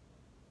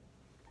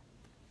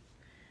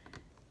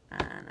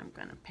 And I'm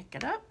going to pick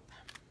it up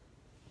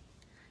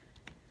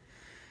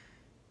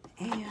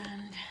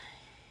and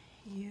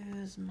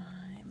use my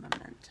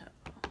memento.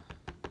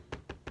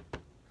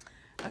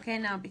 Okay,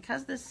 now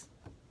because this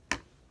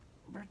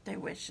birthday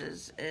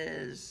wishes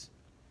is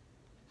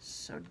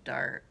so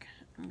dark,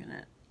 I'm going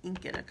to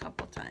ink it a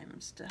couple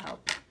times to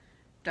help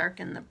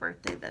darken the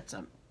birthday. That's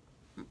a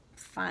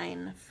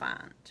fine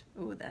font.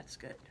 Ooh, that's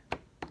good.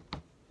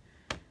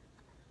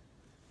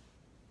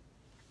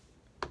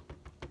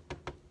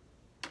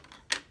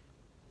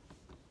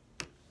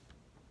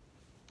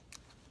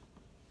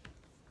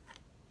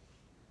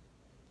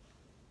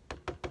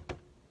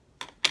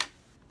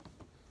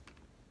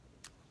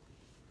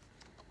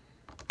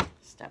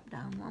 Step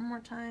down one more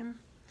time.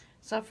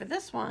 So for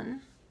this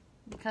one,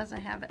 because I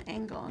have it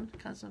angled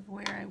because of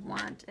where I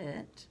want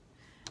it,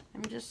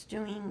 I'm just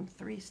doing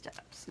 3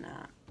 steps,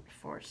 not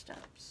 4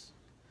 steps,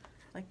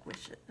 like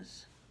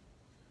wishes.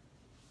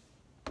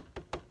 Not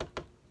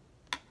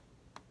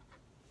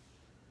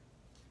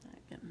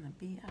getting the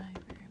BI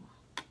very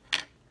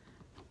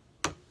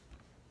well.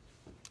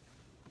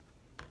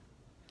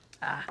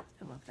 Ah,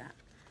 I love that.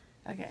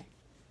 Okay,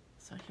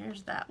 so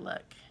here's that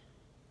look.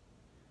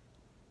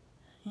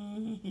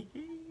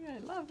 I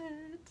love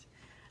it.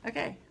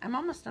 Okay, I'm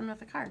almost done with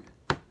the card.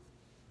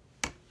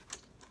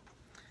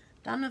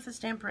 Done with the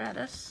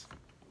Stamparatus.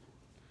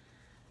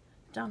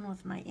 Done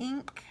with my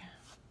ink.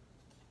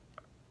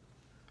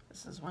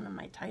 This is one of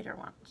my tighter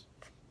ones.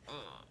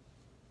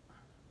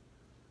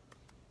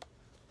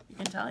 You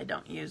can tell I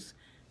don't use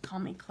Call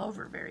Me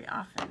Clover very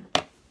often.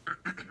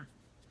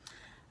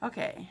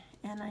 Okay,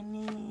 and I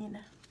need...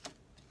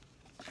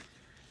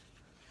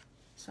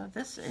 So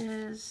this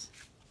is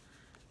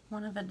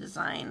one of the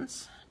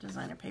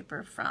designer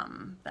paper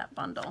from that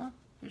bundle.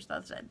 Here's the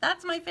other side.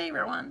 That's my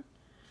favorite one.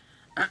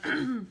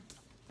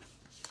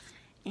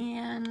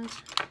 And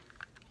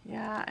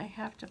yeah, I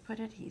have to put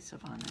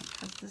adhesive on it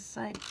because this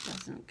side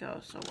doesn't go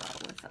so well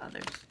with the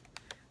others,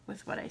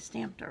 with what I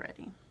stamped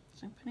already.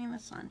 So I'm putting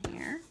this on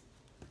here.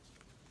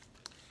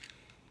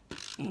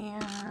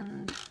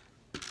 And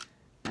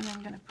then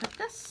I'm going to put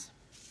this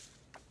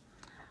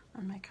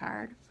on my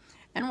card.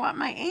 And what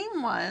my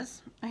aim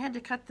was, I had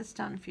to cut this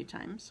down a few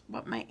times.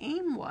 What my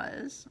aim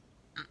was,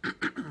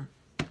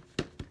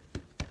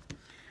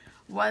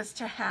 was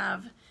to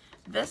have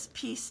this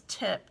piece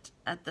tipped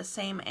at the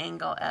same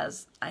angle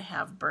as I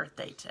have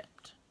birthday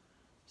tipped.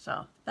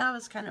 So that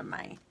was kind of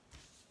my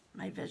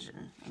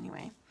vision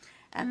anyway.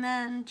 And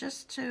then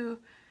just to,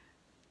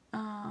 do I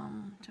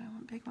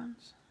want big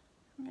ones?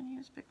 I'm going to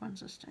use big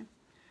ones this time.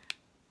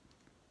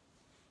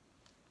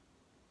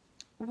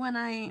 When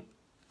I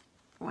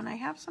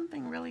have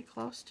something really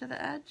close to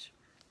the edge,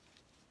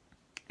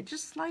 I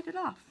just slide it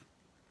off.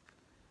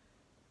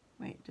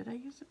 Wait, did I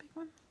use a big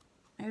one?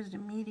 I used a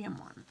medium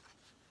one.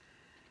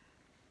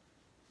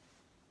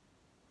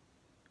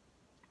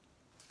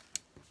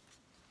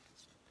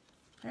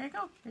 There you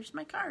go. Here's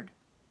my card.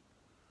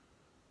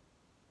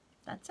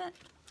 That's it.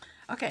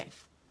 Okay,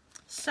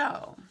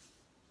 so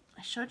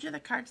I showed you the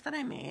cards that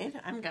I made.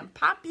 I'm going to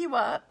pop you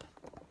up.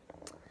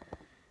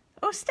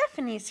 Oh,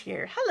 Stephanie's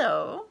here.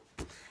 Hello.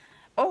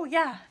 Oh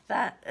yeah,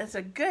 that is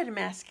a good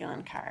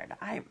masculine card.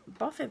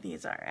 Both of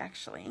these are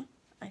actually,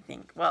 I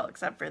think. Well,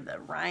 except for the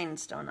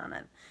rhinestone on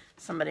it.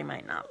 Somebody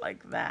might not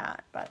like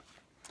that, but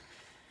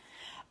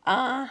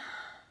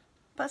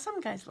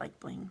some guys like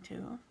bling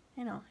too.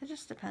 You know, it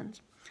just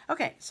depends.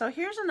 Okay, so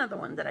here's another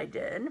one that I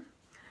did.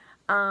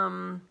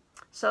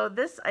 So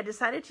this, I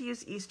decided to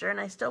use Easter, and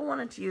I still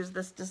wanted to use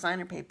this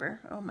designer paper.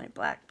 Oh, my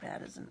black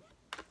pad isn't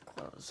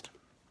closed.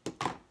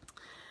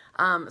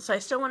 So I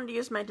still wanted to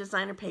use my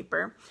designer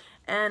paper.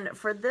 And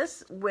for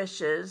this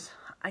wishes,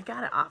 I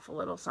got it off a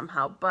little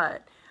somehow,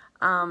 but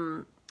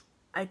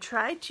I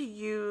tried to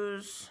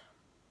use,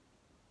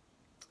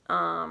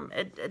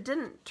 it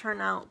didn't turn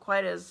out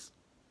quite as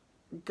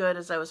good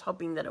as I was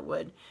hoping that it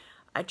would.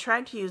 I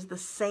tried to use the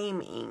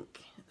same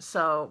ink.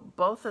 So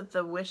both of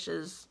the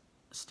wishes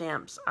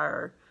stamps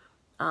are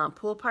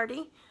Pool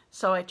Party.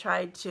 So I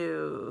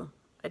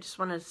just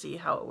wanted to see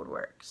how it would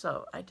work.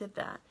 So I did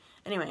that.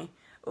 Anyway.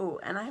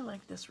 Oh, and I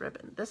like this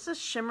ribbon. This is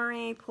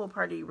shimmery Pool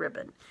Party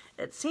ribbon.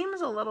 It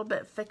seems a little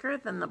bit thicker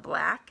than the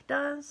black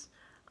does,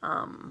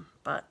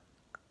 but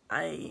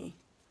I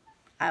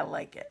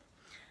like it.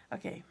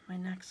 Okay, my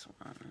next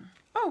one.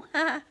 Oh,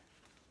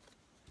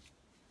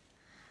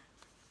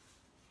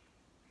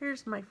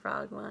 here's my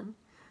frog one.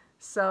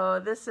 So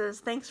this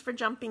is Thanks for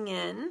Jumping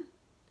In.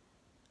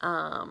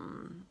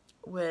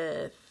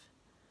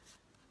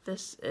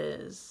 This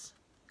is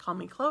Call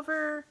Me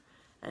Clover,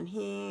 and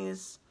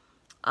he's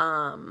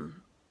oh,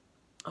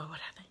 what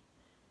are they?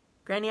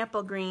 Granny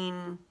Apple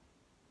Green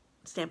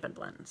Stampin'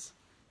 Blends.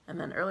 And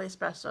then Early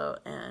Espresso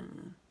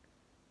and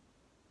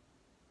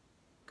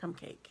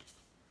Cupcake.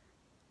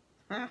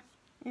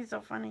 He's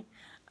so funny.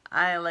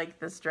 I like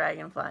this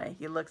dragonfly.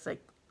 He looks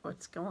like,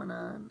 what's going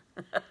on?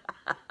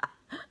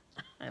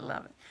 I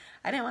love it.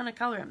 I didn't want to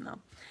color him though.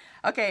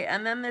 Okay,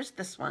 and then there's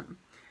this one.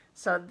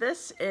 So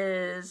this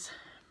is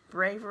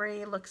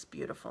Bravery Looks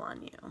Beautiful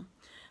on You.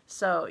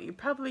 So you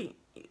probably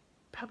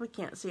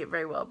can't see it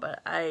very well,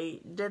 but I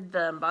did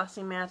the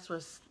embossing mats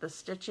with the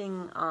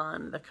stitching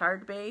on the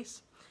card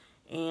base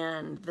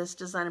and this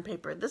designer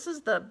paper. This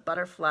is the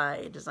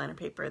butterfly designer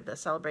paper, the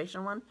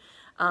Sale-a-Bration one.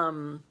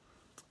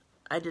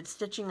 I did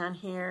stitching on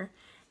here,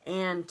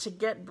 and to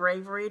get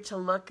Bravery to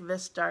look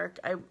this dark,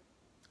 I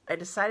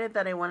decided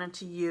that I wanted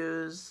to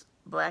use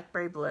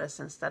Blackberry Bliss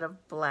instead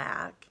of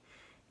black,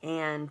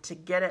 and to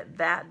get it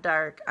that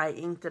dark, I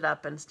inked it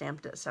up and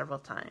stamped it several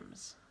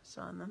times.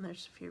 So, and then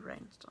there's a few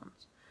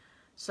rhinestones.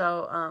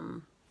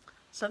 So,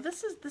 so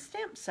this is the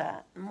stamp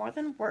set, More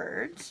Than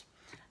Words,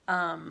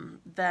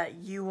 that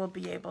you will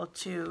be able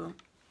to,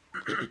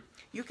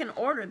 you can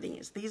order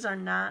these. These are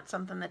not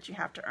something that you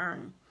have to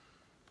earn.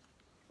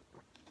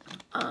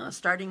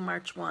 Starting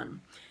March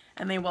 1,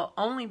 and they will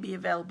only be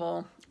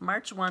available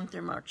March 1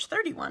 through March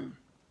 31.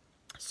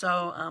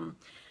 So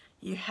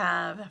you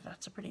have,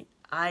 that's a pretty,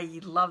 I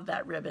love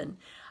that ribbon.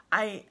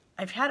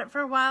 I've had it for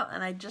a while,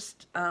 and I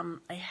just I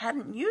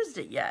hadn't used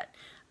it yet.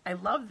 I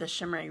love the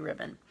shimmery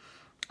ribbon,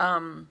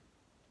 and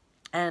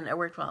it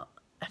worked well.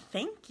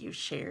 Thank you,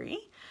 Sherry.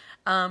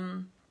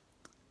 When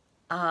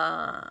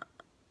I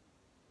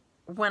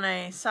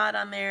saw it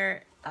on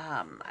there,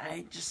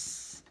 I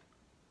just,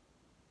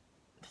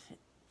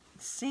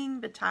 seeing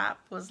the top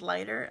was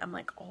lighter, I'm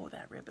like, oh,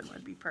 that ribbon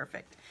would be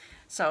perfect.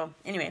 So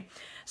anyway,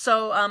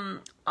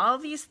 so all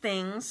these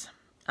things,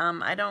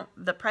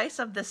 the price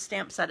of this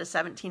stamp set is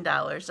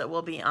 $17. It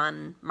will be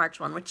on March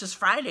 1, which is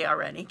Friday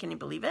already. Can you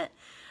believe it?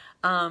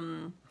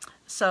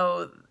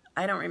 So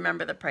I don't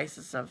remember the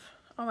prices of,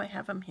 oh, I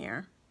have them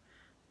here.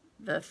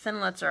 The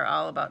thinlits are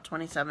all about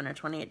 $27 or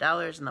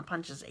 $28, and the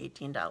punch is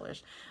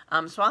 $18.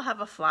 So I'll have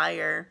a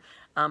flyer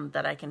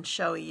that I can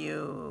show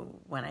you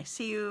when I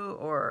see you,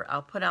 or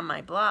I'll put on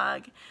my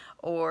blog,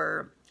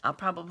 or I'll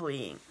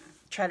probably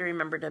try to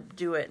remember to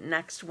do it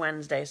next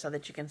Wednesday so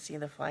that you can see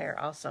the flyer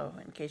also,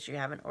 in case you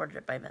haven't ordered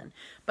it by then.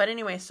 But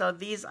anyway, so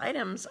these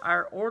items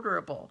are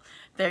orderable.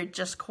 They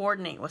just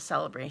coordinate with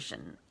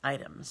Sale-a-Bration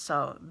items.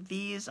 So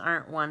these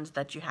aren't ones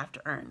that you have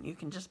to earn. You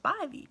can just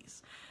buy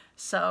these.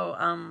 So,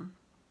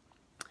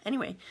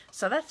 anyway,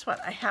 so that's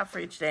what I have for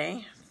you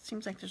today. It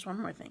seems like there's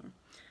one more thing.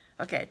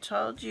 Okay, I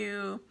told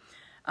you.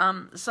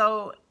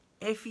 So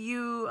if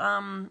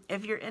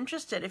you're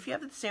interested, if you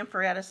have the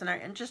Stamparatus and are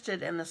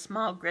interested in the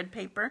small grid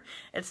paper,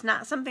 it's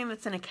not something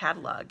that's in a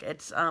catalog.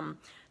 It's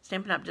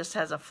Stampin' Up! Just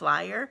has a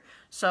flyer.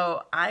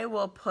 So I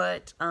will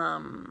put,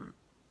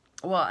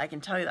 well, I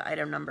can tell you the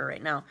item number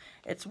right now.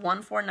 It's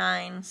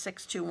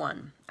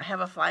 149621. I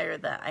have a flyer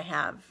that I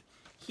have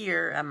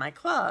here at my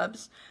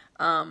clubs.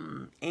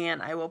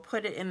 And I will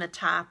put it in the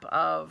top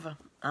of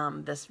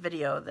this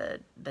video,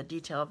 the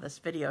detail of this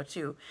video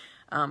too.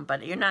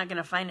 But you're not going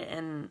to find it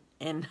in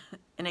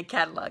a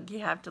catalog. You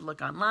have to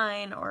look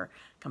online, or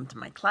come to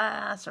my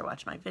class, or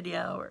watch my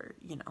video, or,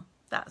 you know,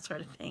 that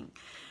sort of thing.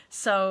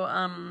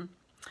 So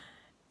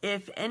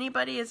if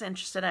anybody is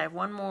interested, I have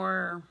one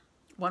more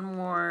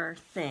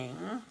thing.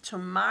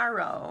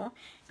 Tomorrow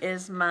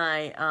is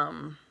my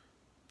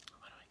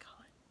what do I call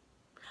it?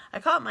 I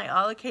call it my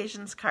All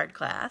Occasions card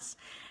class.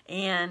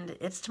 And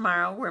it's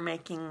tomorrow. We're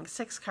making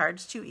 6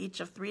 cards, 2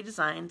 each of 3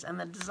 designs. And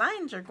the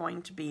designs are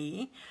going to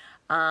be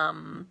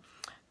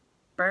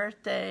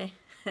birthday.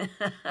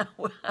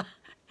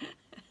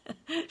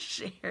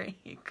 Sherry,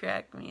 you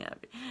crack me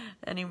up.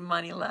 Any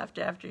money left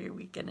after your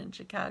weekend in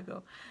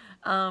Chicago?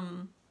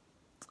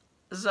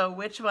 So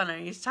which one? Are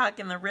you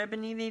talking the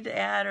ribbon you need to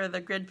add, or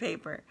the grid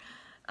paper?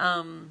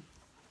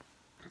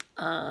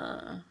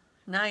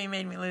 Now you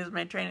made me lose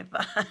my train of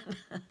thought.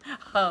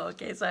 Oh,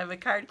 okay, so I have a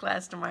card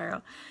class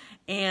tomorrow,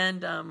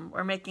 and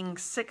we're making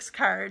 6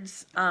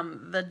 cards.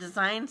 The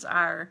designs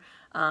are,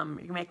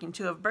 you're making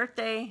 2 of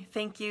birthday,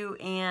 thank you,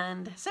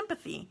 and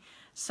sympathy.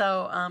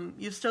 So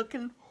you still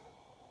can,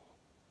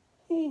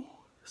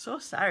 so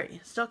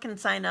sorry, still can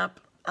sign up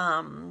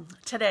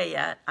today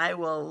yet. I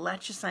will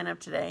let you sign up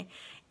today.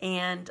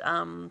 And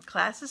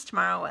class is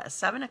tomorrow at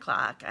 7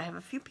 o'clock. I have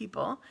a few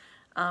people.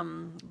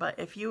 But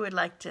if you would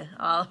like to,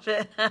 all of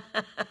it,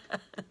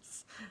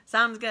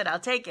 sounds good. I'll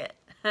take it.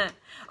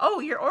 Oh,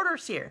 your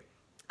order's here.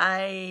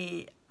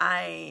 I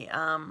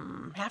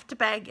have to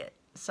bag it,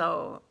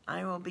 so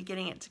I will be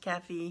getting it to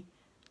Kathy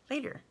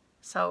later.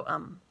 So,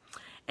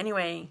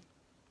 anyway,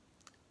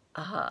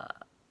 yeah.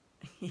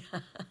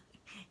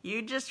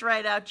 You just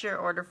write out your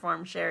order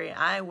form, Sherry.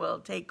 I will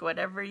take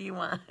whatever you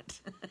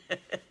want.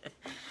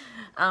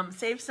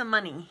 Save some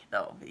money,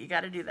 though. You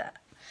got to do that.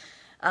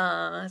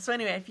 So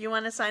anyway, if you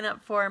want to sign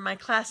up for my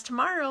class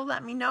tomorrow,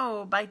 let me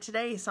know by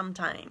today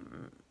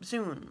sometime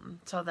soon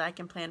so that I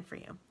can plan for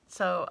you.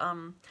 So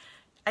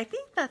I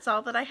think that's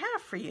all that I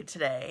have for you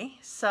today.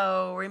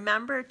 So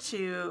remember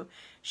to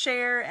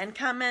share and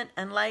comment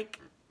and like.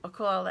 Oh,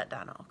 cool. I'll let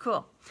Don know.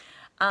 Cool.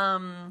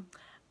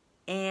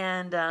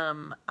 And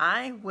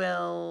I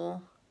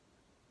will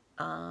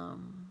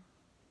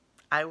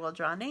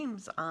draw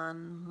names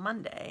on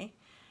Monday,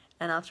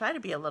 and I'll try to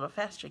be a little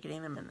faster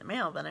getting them in the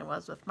mail than I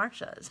was with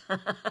Marsha's.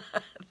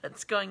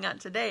 That's going out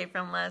today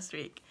from last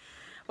week.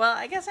 Well,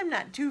 I guess I'm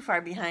not too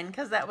far behind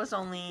because that was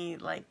only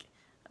like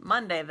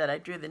Monday that I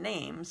drew the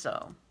name.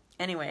 So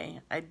anyway,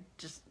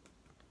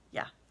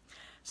 yeah.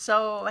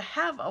 So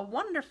have a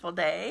wonderful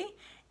day,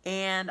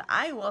 and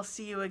I will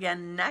see you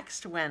again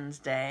next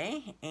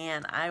Wednesday,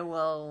 and I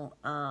will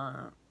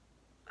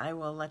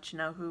let you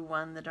know who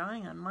won the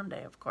drawing on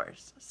Monday, of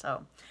course.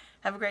 So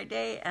have a great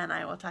day, and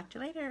I will talk to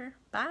you later.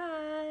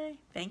 Bye.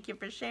 Thank you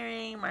for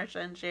sharing, Marsha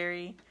and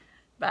Sherry.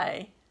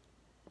 Bye.